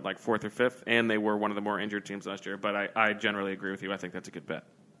 but like 4th or 5th, and they were one of the more injured teams last year. But I generally agree with you. I think that's a good bet.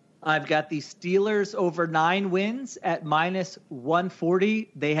 I've got the Steelers over 9 wins at minus 140.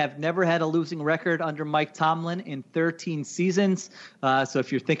 They have never had a losing record under Mike Tomlin in 13 seasons. So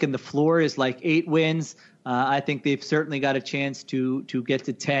if you're thinking the floor is like 8 wins, I think they've certainly got a chance to get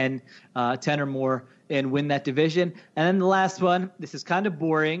to 10 or more and win that division. And then the last one, this is kind of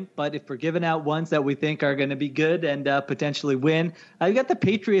boring, but if we're giving out ones that we think are going to be good and potentially win, I've got the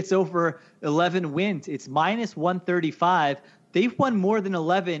Patriots over 11 wins. It's minus 135. They've won more than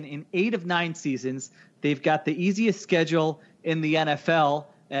 11 in 8 of 9 seasons. They've got the easiest schedule in the NFL,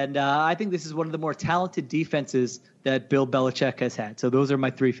 and I think this is one of the more talented defenses that Bill Belichick has had. So those are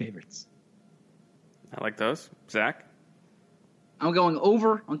my 3 favorites. I like those. Zach? I'm going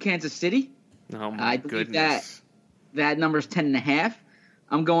over on Kansas City. Oh, my I believe goodness. that number is 10.5.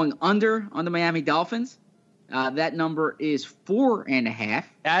 I'm going under on the Miami Dolphins. That number is 4.5.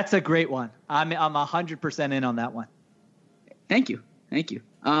 That's a great one. I'm 100% in on that one. Thank you.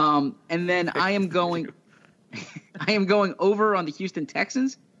 And then I am going over on the Houston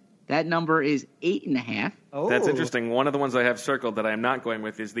Texans. That number is 8.5. Oh, That's interesting. One of the ones I have circled that I'm not going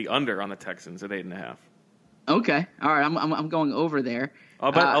with is the under on the Texans at 8.5. Okay, all right. I'm going over there.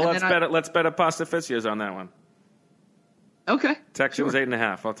 Let's bet a Pastaficios on that one. Okay. Texans sure.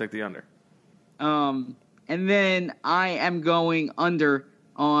 8.5. I'll take the under. And then I am going under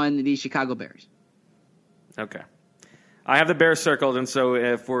on the Chicago Bears. Okay. I have the Bears circled, and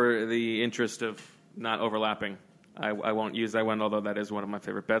so for the interest of not overlapping, I won't use that one, although that is one of my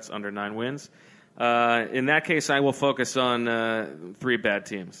favorite bets, under 9 wins. In that case, I will focus on 3 bad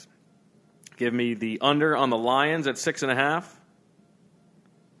teams. Give me the under on the Lions at 6.5,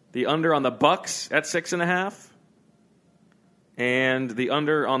 the under on the Bucks at 6.5, and the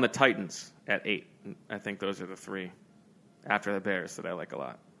under on the Titans at 8. I think those are the 3 after the Bears that I like a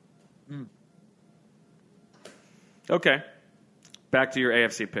lot. Okay. Back to your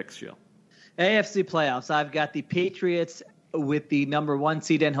AFC picks, Sheil. AFC playoffs. I've got the Patriots with the number 1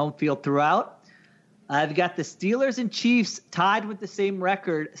 seed and home field throughout. I've got the Steelers and Chiefs tied with the same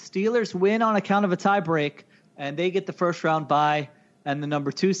record. Steelers win on account of a tie break, and they get the first round bye and the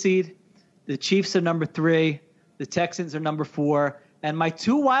number 2 seed. The Chiefs are number 3. The Texans are number 4. And my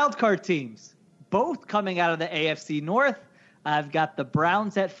 2 wildcard teams, both coming out of the AFC North, I've got the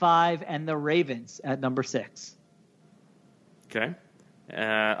Browns at 5 and the Ravens at number 6. Okay.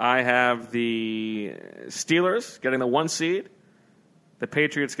 I have the Steelers getting the 1 seed, the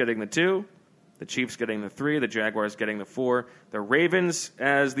Patriots getting the 2, the Chiefs getting the 3, the Jaguars getting the 4, the Ravens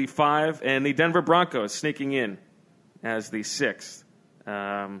as the 5, and the Denver Broncos sneaking in as the 6th.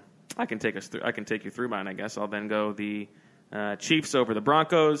 I can take you through mine, I guess. I'll then go the Chiefs over the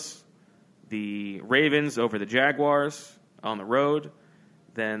Broncos, the Ravens over the Jaguars on the road.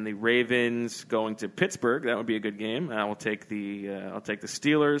 Then the Ravens going to Pittsburgh. That would be a good game. I'll take the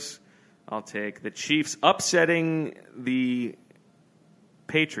Steelers. I'll take the Chiefs upsetting the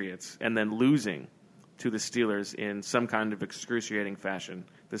Patriots and then losing to the Steelers in some kind of excruciating fashion.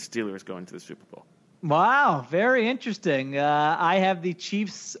 The Steelers going to the Super Bowl. Wow, very interesting. I have the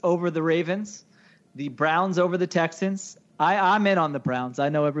Chiefs over the Ravens, the Browns over the Texans. I'm in on the Browns. I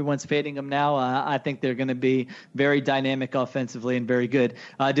know everyone's fading them now. I think they're going to be very dynamic offensively and very good.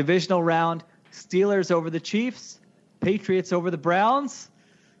 Divisional round, Steelers over the Chiefs, Patriots over the Browns.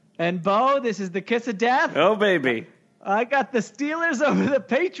 And, Bo, this is the kiss of death. Oh, baby. I got the Steelers over the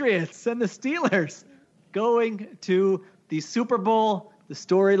Patriots, and the Steelers going to the Super Bowl, the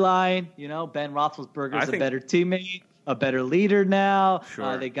storyline. You know, Ben Roethlisberger's a better teammate, a better leader now.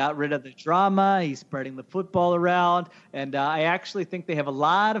 Sure. They got rid of the drama. He's spreading the football around. And I actually think they have a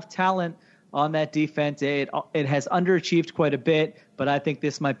lot of talent on that defense. It has underachieved quite a bit, but I think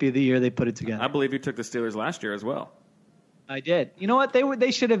this might be the year they put it together. I believe you took the Steelers last year as well. I did. You know what? They were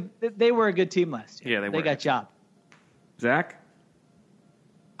a good team last year. Yeah, they were. They got job. Zach?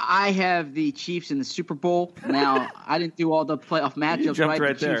 I have the Chiefs in the Super Bowl. Now, I didn't do all the playoff matchups. You jumped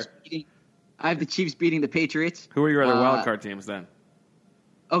right there. I have the Chiefs beating the Patriots. Who are your other wild card teams then?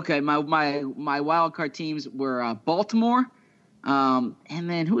 Okay, my wild card teams were Baltimore, and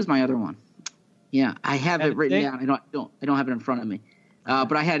then who was my other one? Yeah, I have it written down. I don't have it in front of me.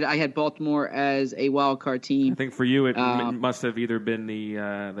 But I had Baltimore as a wild card team. I think for you it must have either been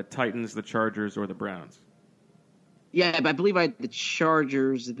the Titans, the Chargers, or the Browns. Yeah, but I believe I had the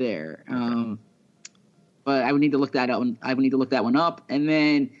Chargers there. But I would need to look that up. I would need to look that one up. And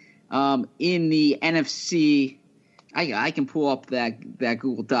then in the NFC, I can pull up that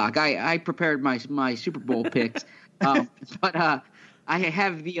Google Doc. I prepared my Super Bowl picks, but I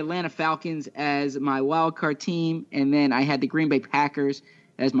have the Atlanta Falcons as my wild card team, and then I had the Green Bay Packers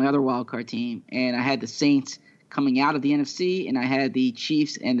as my other wild card team, and I had the Saints coming out of the NFC, and I had the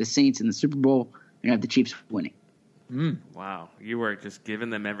Chiefs and the Saints in the Super Bowl, and I have the Chiefs winning. Wow, you were just giving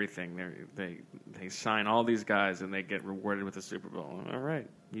them everything. They sign all these guys, and they get rewarded with the Super Bowl. All right,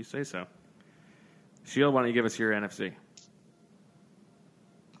 you say so. Shield, why don't you give us your NFC?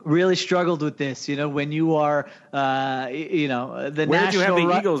 Really struggled with this. When you are, the Where national. did you have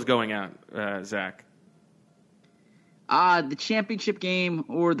the Eagles going out, Zach? The championship game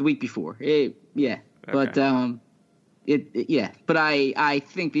or the week before. Okay. But But I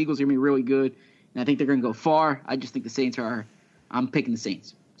think the Eagles are gonna be really good, and I think they're gonna go far. I just think the Saints are. I'm picking the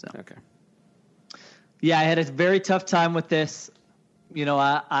Saints. So okay. Yeah, I had a very tough time with this.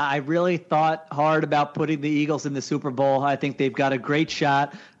 I really thought hard about putting the Eagles in the Super Bowl. I think they've got a great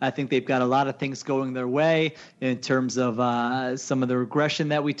shot. I think they've got a lot of things going their way in terms of some of the regression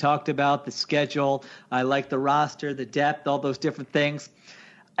that we talked about, the schedule. I like the roster, the depth, all those different things.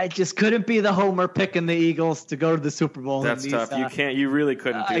 I just couldn't be the homer picking the Eagles to go to the Super Bowl. That's tough. You really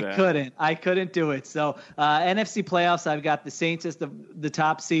couldn't do that. I couldn't do it. So NFC playoffs, I've got the Saints as the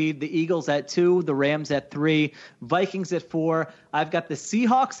top seed, the Eagles at 2, the Rams at 3, Vikings at 4. I've got the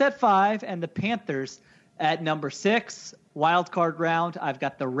Seahawks at 5 and the Panthers at number 6. Wild card round, I've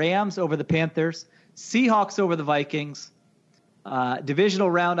got the Rams over the Panthers, Seahawks over the Vikings.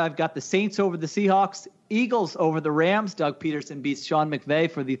 Divisional round, I've got the Saints over the Seahawks, Eagles over the Rams. Doug Peterson beats Sean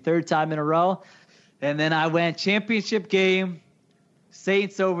McVay for the 3rd time in a row. And then I went championship game,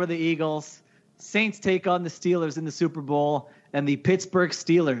 Saints over the Eagles. Saints take on the Steelers in the Super Bowl, and the Pittsburgh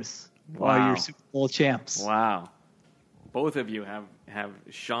Steelers are your Super Bowl champs. Wow. Both of you have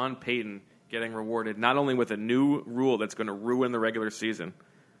Sean Payton getting rewarded not only with a new rule that's going to ruin the regular season,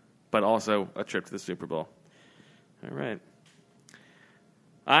 but also a trip to the Super Bowl. All right.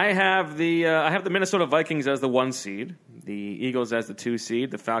 I have the Minnesota Vikings as the 1 seed, the Eagles as the 2 seed,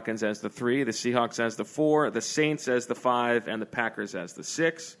 the Falcons as the 3, the Seahawks as the 4, the Saints as the 5, and the Packers as the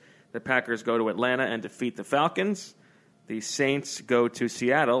 6. The Packers go to Atlanta and defeat the Falcons. The Saints go to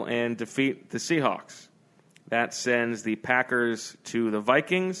Seattle and defeat the Seahawks. That sends the Packers to the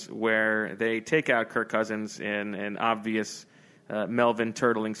Vikings, where they take out Kirk Cousins in an obvious Melvin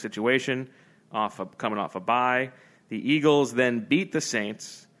turtling situation, coming off a bye. The Eagles then beat the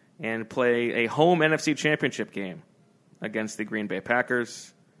Saints and play a home NFC Championship game against the Green Bay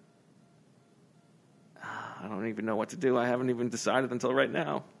Packers. I don't even know what to do. I haven't even decided until right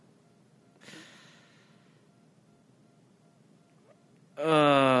now.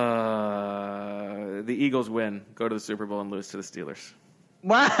 The Eagles win, go to the Super Bowl, and lose to the Steelers.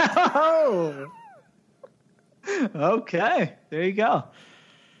 Wow! Okay, there you go.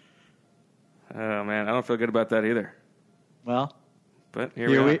 Oh, man, I don't feel good about that either. Well, but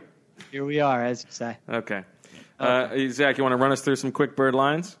here we are, as you say. Okay. Zach, you want to run us through some quick bird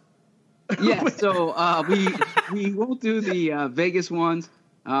lines? Yeah, so we won't do the Vegas ones,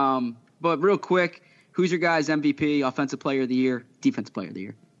 but real quick, who's your guys' MVP, Offensive Player of the Year, Defensive Player of the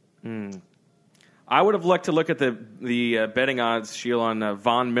Year? I would have liked to look at the betting odds, Sheil, on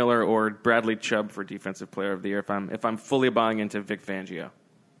Von Miller or Bradley Chubb for Defensive Player of the Year if I'm fully buying into Vic Fangio.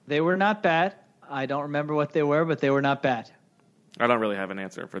 They were not bad. I don't remember what they were, but they were not bad. I don't really have an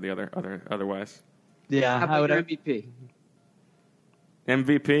answer for the otherwise. Yeah, how about your MVP?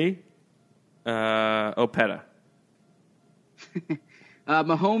 MVP, Opeta.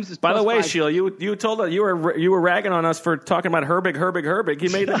 Mahomes is. By the way, Sheil, you told us you were ragging on us for talking about Herbig. He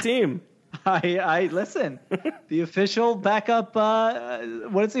made the team. I listen. The official backup.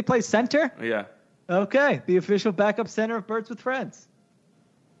 What does he play? Center. Yeah. Okay, the official backup center of Birds with Friends.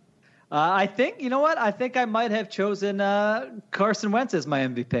 I think, you know what? I think I might have chosen Carson Wentz as my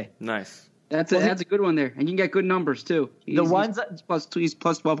MVP. Nice. That's a good one there, and you can get good numbers too. He's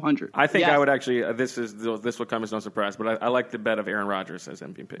plus 1,200. I think I would actually. This will come as no surprise, but I like the bet of Aaron Rodgers as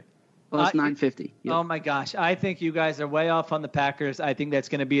MVP. Plus 950. Yep. Oh my gosh, I think you guys are way off on the Packers. I think that's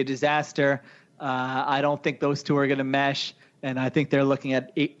going to be a disaster. I don't think those two are going to mesh, and I think they're looking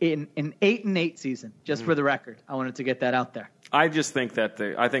at an 8-8 season. Just for the record, I wanted to get that out there. I just think that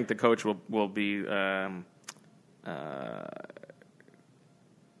the coach will be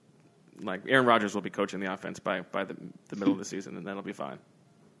like Aaron Rodgers will be coaching the offense by the middle of the season, and that'll be fine.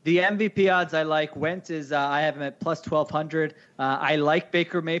 The MVP odds I like. Wentz is I have him at plus 1,200. I like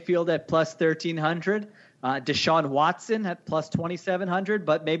Baker Mayfield at plus 1,300. Deshaun Watson at plus 2,700.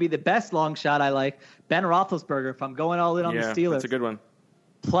 But maybe the best long shot I like, Ben Roethlisberger. If I'm going all in on the Steelers, that's a good one.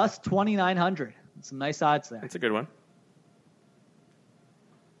 Plus 2,900. Some nice odds there. That's a good one.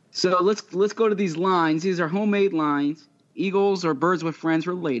 So let's go to these lines. These are homemade lines. Eagles or Birds with Friends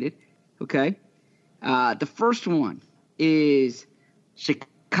related. Okay. The first one is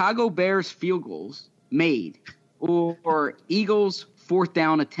Chicago Bears field goals made or Eagles 4th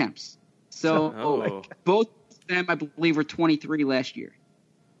down attempts. So both of them, I believe, were 23 last year.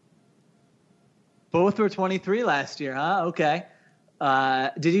 Both were 23 last year, huh? Okay.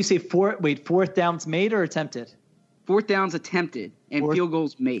 Did you say 4th downs made or attempted? 4th downs attempted and field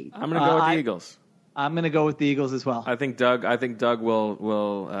goals made. I'm going to go with the Eagles. I'm going to go with the Eagles as well. I think Doug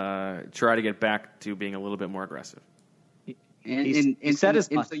will try to get back to being a little bit more aggressive. So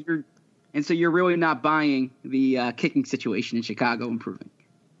you're really not buying the kicking situation in Chicago improving.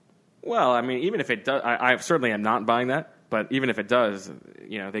 Well, I mean, even if it does, I certainly am not buying that. But even if it does,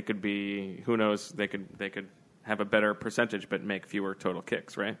 they could be. Who knows? They could have a better percentage, but make fewer total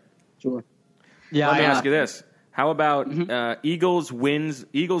kicks, right? Sure. Yeah. Let me ask you this: how about Eagles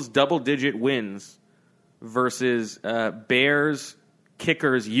double-digit wins versus Bears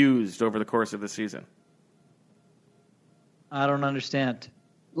kickers used over the course of the season? I don't understand.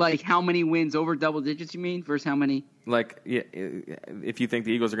 Like how many wins over double digits, you mean, versus how many? Like, if you think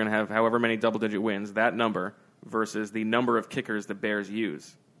the Eagles are going to have however many double-digit wins, that number versus the number of kickers the Bears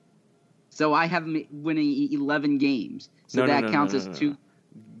use. So I have them winning 11 games. So that counts as 2.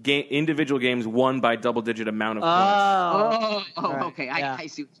 Individual games won by double-digit amount of points. Right. Okay. Yeah. I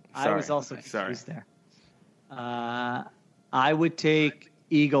see. I was also confused there. I would take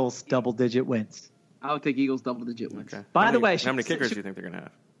Eagles double-digit wins. I would take Eagles double-digit wins. Okay. By the way, how many kickers do you think they're going to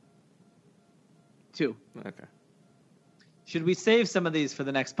have? 2. Okay. Should we save some of these for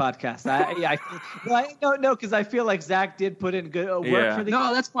the next podcast? No, because I feel like Zach did put in good work for the.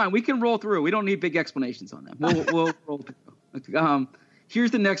 No, that's fine. We can roll through. We don't need big explanations on them. We'll roll through.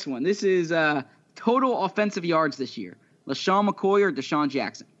 Here's the next one. This is total offensive yards this year. LaShawn McCoy or Deshaun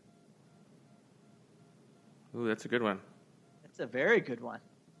Jackson? Ooh, that's a good one. That's a very good one.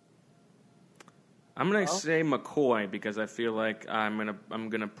 I'm gonna say McCoy because I feel like I'm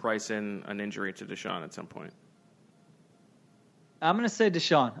gonna price in an injury to Deshaun at some point. I'm gonna say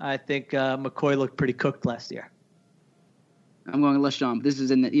Deshaun. I think McCoy looked pretty cooked last year. I'm going with LaShawn. This is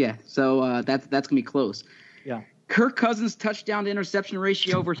So that's gonna be close. Yeah. Kirk Cousins touchdown to interception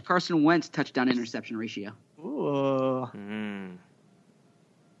ratio versus Carson Wentz touchdown to interception ratio. Ooh.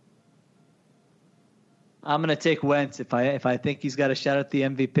 I'm gonna take Wentz. If I think he's got a shot at the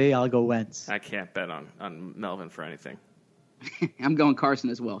MVP, I'll go Wentz. I can't bet on Melvin for anything. I'm going Carson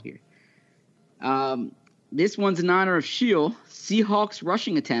as well here. This one's in honor of Sheil. Seahawks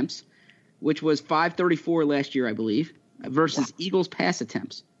rushing attempts, which was 534 last year, I believe, versus Eagles pass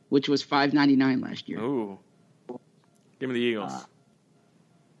attempts, which was 599 last year. Ooh. Give me the Eagles.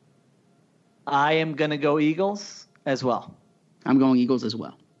 I am going to go Eagles as well. I'm going Eagles as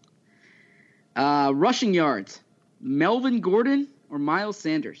well. Rushing yards, Melvin Gordon or Miles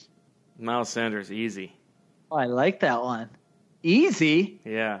Sanders? Miles Sanders, easy. Oh, I like that one. Easy?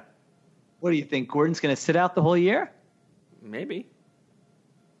 Yeah. What do you think? Gordon's going to sit out the whole year? Maybe.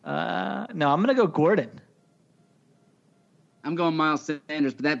 No, I'm going to go Gordon. I'm going Miles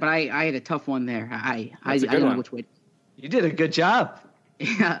Sanders, but I had a tough one there. I don't know which way. You did a good job.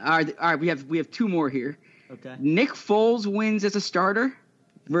 Yeah. All right. We have 2 more here. Okay. Nick Foles wins as a starter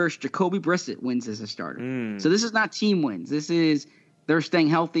versus Jacoby Brissett wins as a starter. So this is not team wins. This is they're staying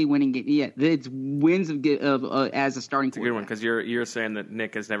healthy, winning. It's wins of as a starting. It's a good one because you're saying that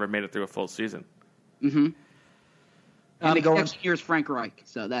Nick has never made it through a full season. Mm-hmm. And the exception here is Frank Reich.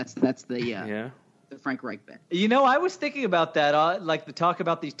 So that's the Frank Reich bet. I was thinking about that, like the talk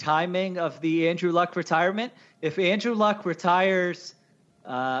about the timing of the Andrew Luck retirement. If Andrew Luck retires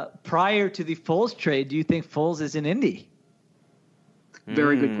prior to the Foles trade, do you think Foles is in Indy?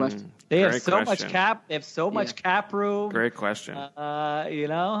 Very good question. They have Great so question. much cap. They have so much cap room. Great question.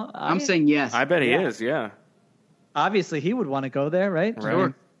 I'm saying yes. I bet he is, yeah. Obviously, he would want to go there, right? Right.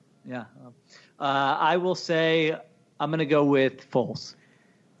 Sure. Yeah. I will say I'm going to go with Foles.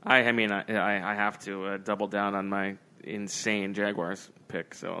 I mean, I have to double down on my insane Jaguars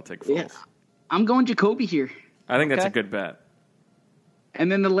pick, so I'll take Foles. Yeah. I'm going Jacoby here. I think that's a good bet. And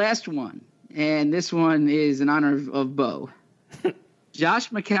then the last one, and this one is in honor of Bo. Josh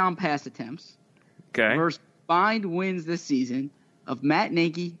McCown pass attempts versus combined wins this season of Matt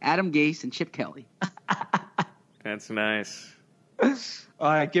Nagy, Adam Gase, and Chip Kelly. That's nice.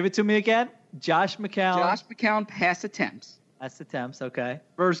 All right, give it to me again. Josh McCown pass attempts. Pass attempts, okay.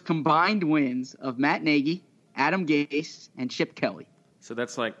 Versus combined wins of Matt Nagy, Adam Gase, and Chip Kelly. So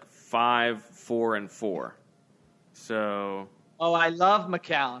that's like 5, 4, and 4. So. Oh, I love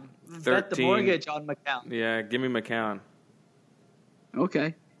McCown. 13. Bet the mortgage on McCown. Yeah, give me McCown.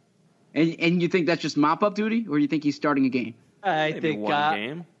 Okay. And you think that's just mop-up duty, or you think he's starting a game? I Maybe think one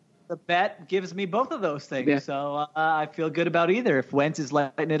game. The bet gives me both of those things. Yeah. So I feel good about either. If Wentz is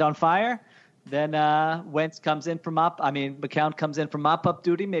lighting it on fire, then Wentz comes in for McCown comes in for mop-up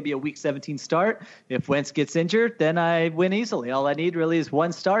duty, maybe a Week 17 start. If Wentz gets injured, then I win easily. All I need really is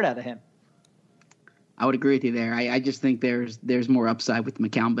one start out of him. I would agree with you there. I just think there's more upside with the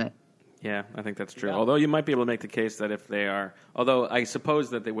McCown bet. Yeah, I think that's true. Yeah. Although you might be able to make the case that if they are, although I suppose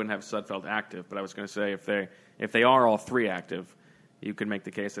that they wouldn't have Sudfeld active, but I was going to say if they are all three active, you could make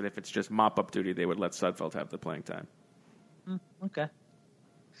the case that if it's just mop-up duty, they would let Sudfeld have the playing time. Okay.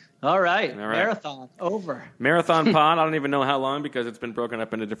 All right. Marathon over. Marathon pod. I don't even know how long because it's been broken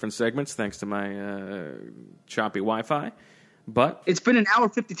up into different segments thanks to my choppy Wi-Fi. But it's been an hour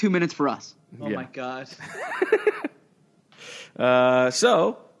 52 minutes for us. Oh my God.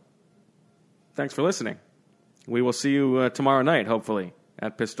 So, thanks for listening. We will see you tomorrow night, hopefully,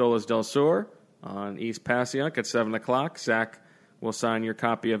 at Pistolas del Sur on East Passyunk at 7 o'clock. Zach will sign your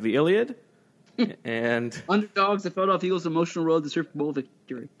copy of the Iliad. And Underdogs, the Philadelphia Eagles' emotional road to Super Bowl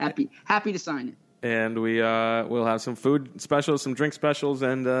victory. Happy to sign it. And we'll have some food specials, some drink specials,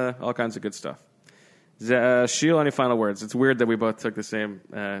 and all kinds of good stuff. Sheil, any final words? It's weird that we both took the same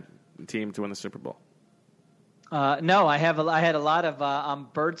team to win the Super Bowl. No, I had a lot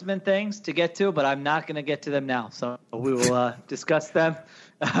of Birdsman things to get to, but I'm not going to get to them now. So we will discuss them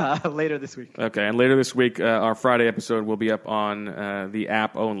later this week. Okay, and later this week, our Friday episode will be up on the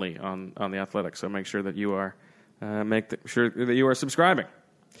app only on the Athletic. So make sure that you are sure that you are subscribing.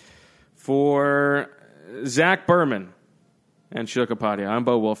 For Zach Berman and Sheil Kapadia, I'm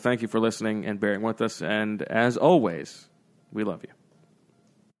Bo Wolf. Thank you for listening and bearing with us. And as always, we love you.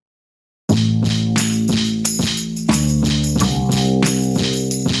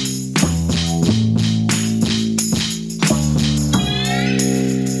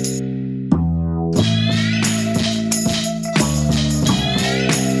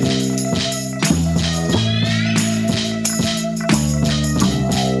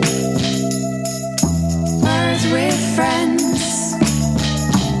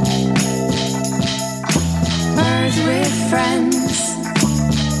 Friends.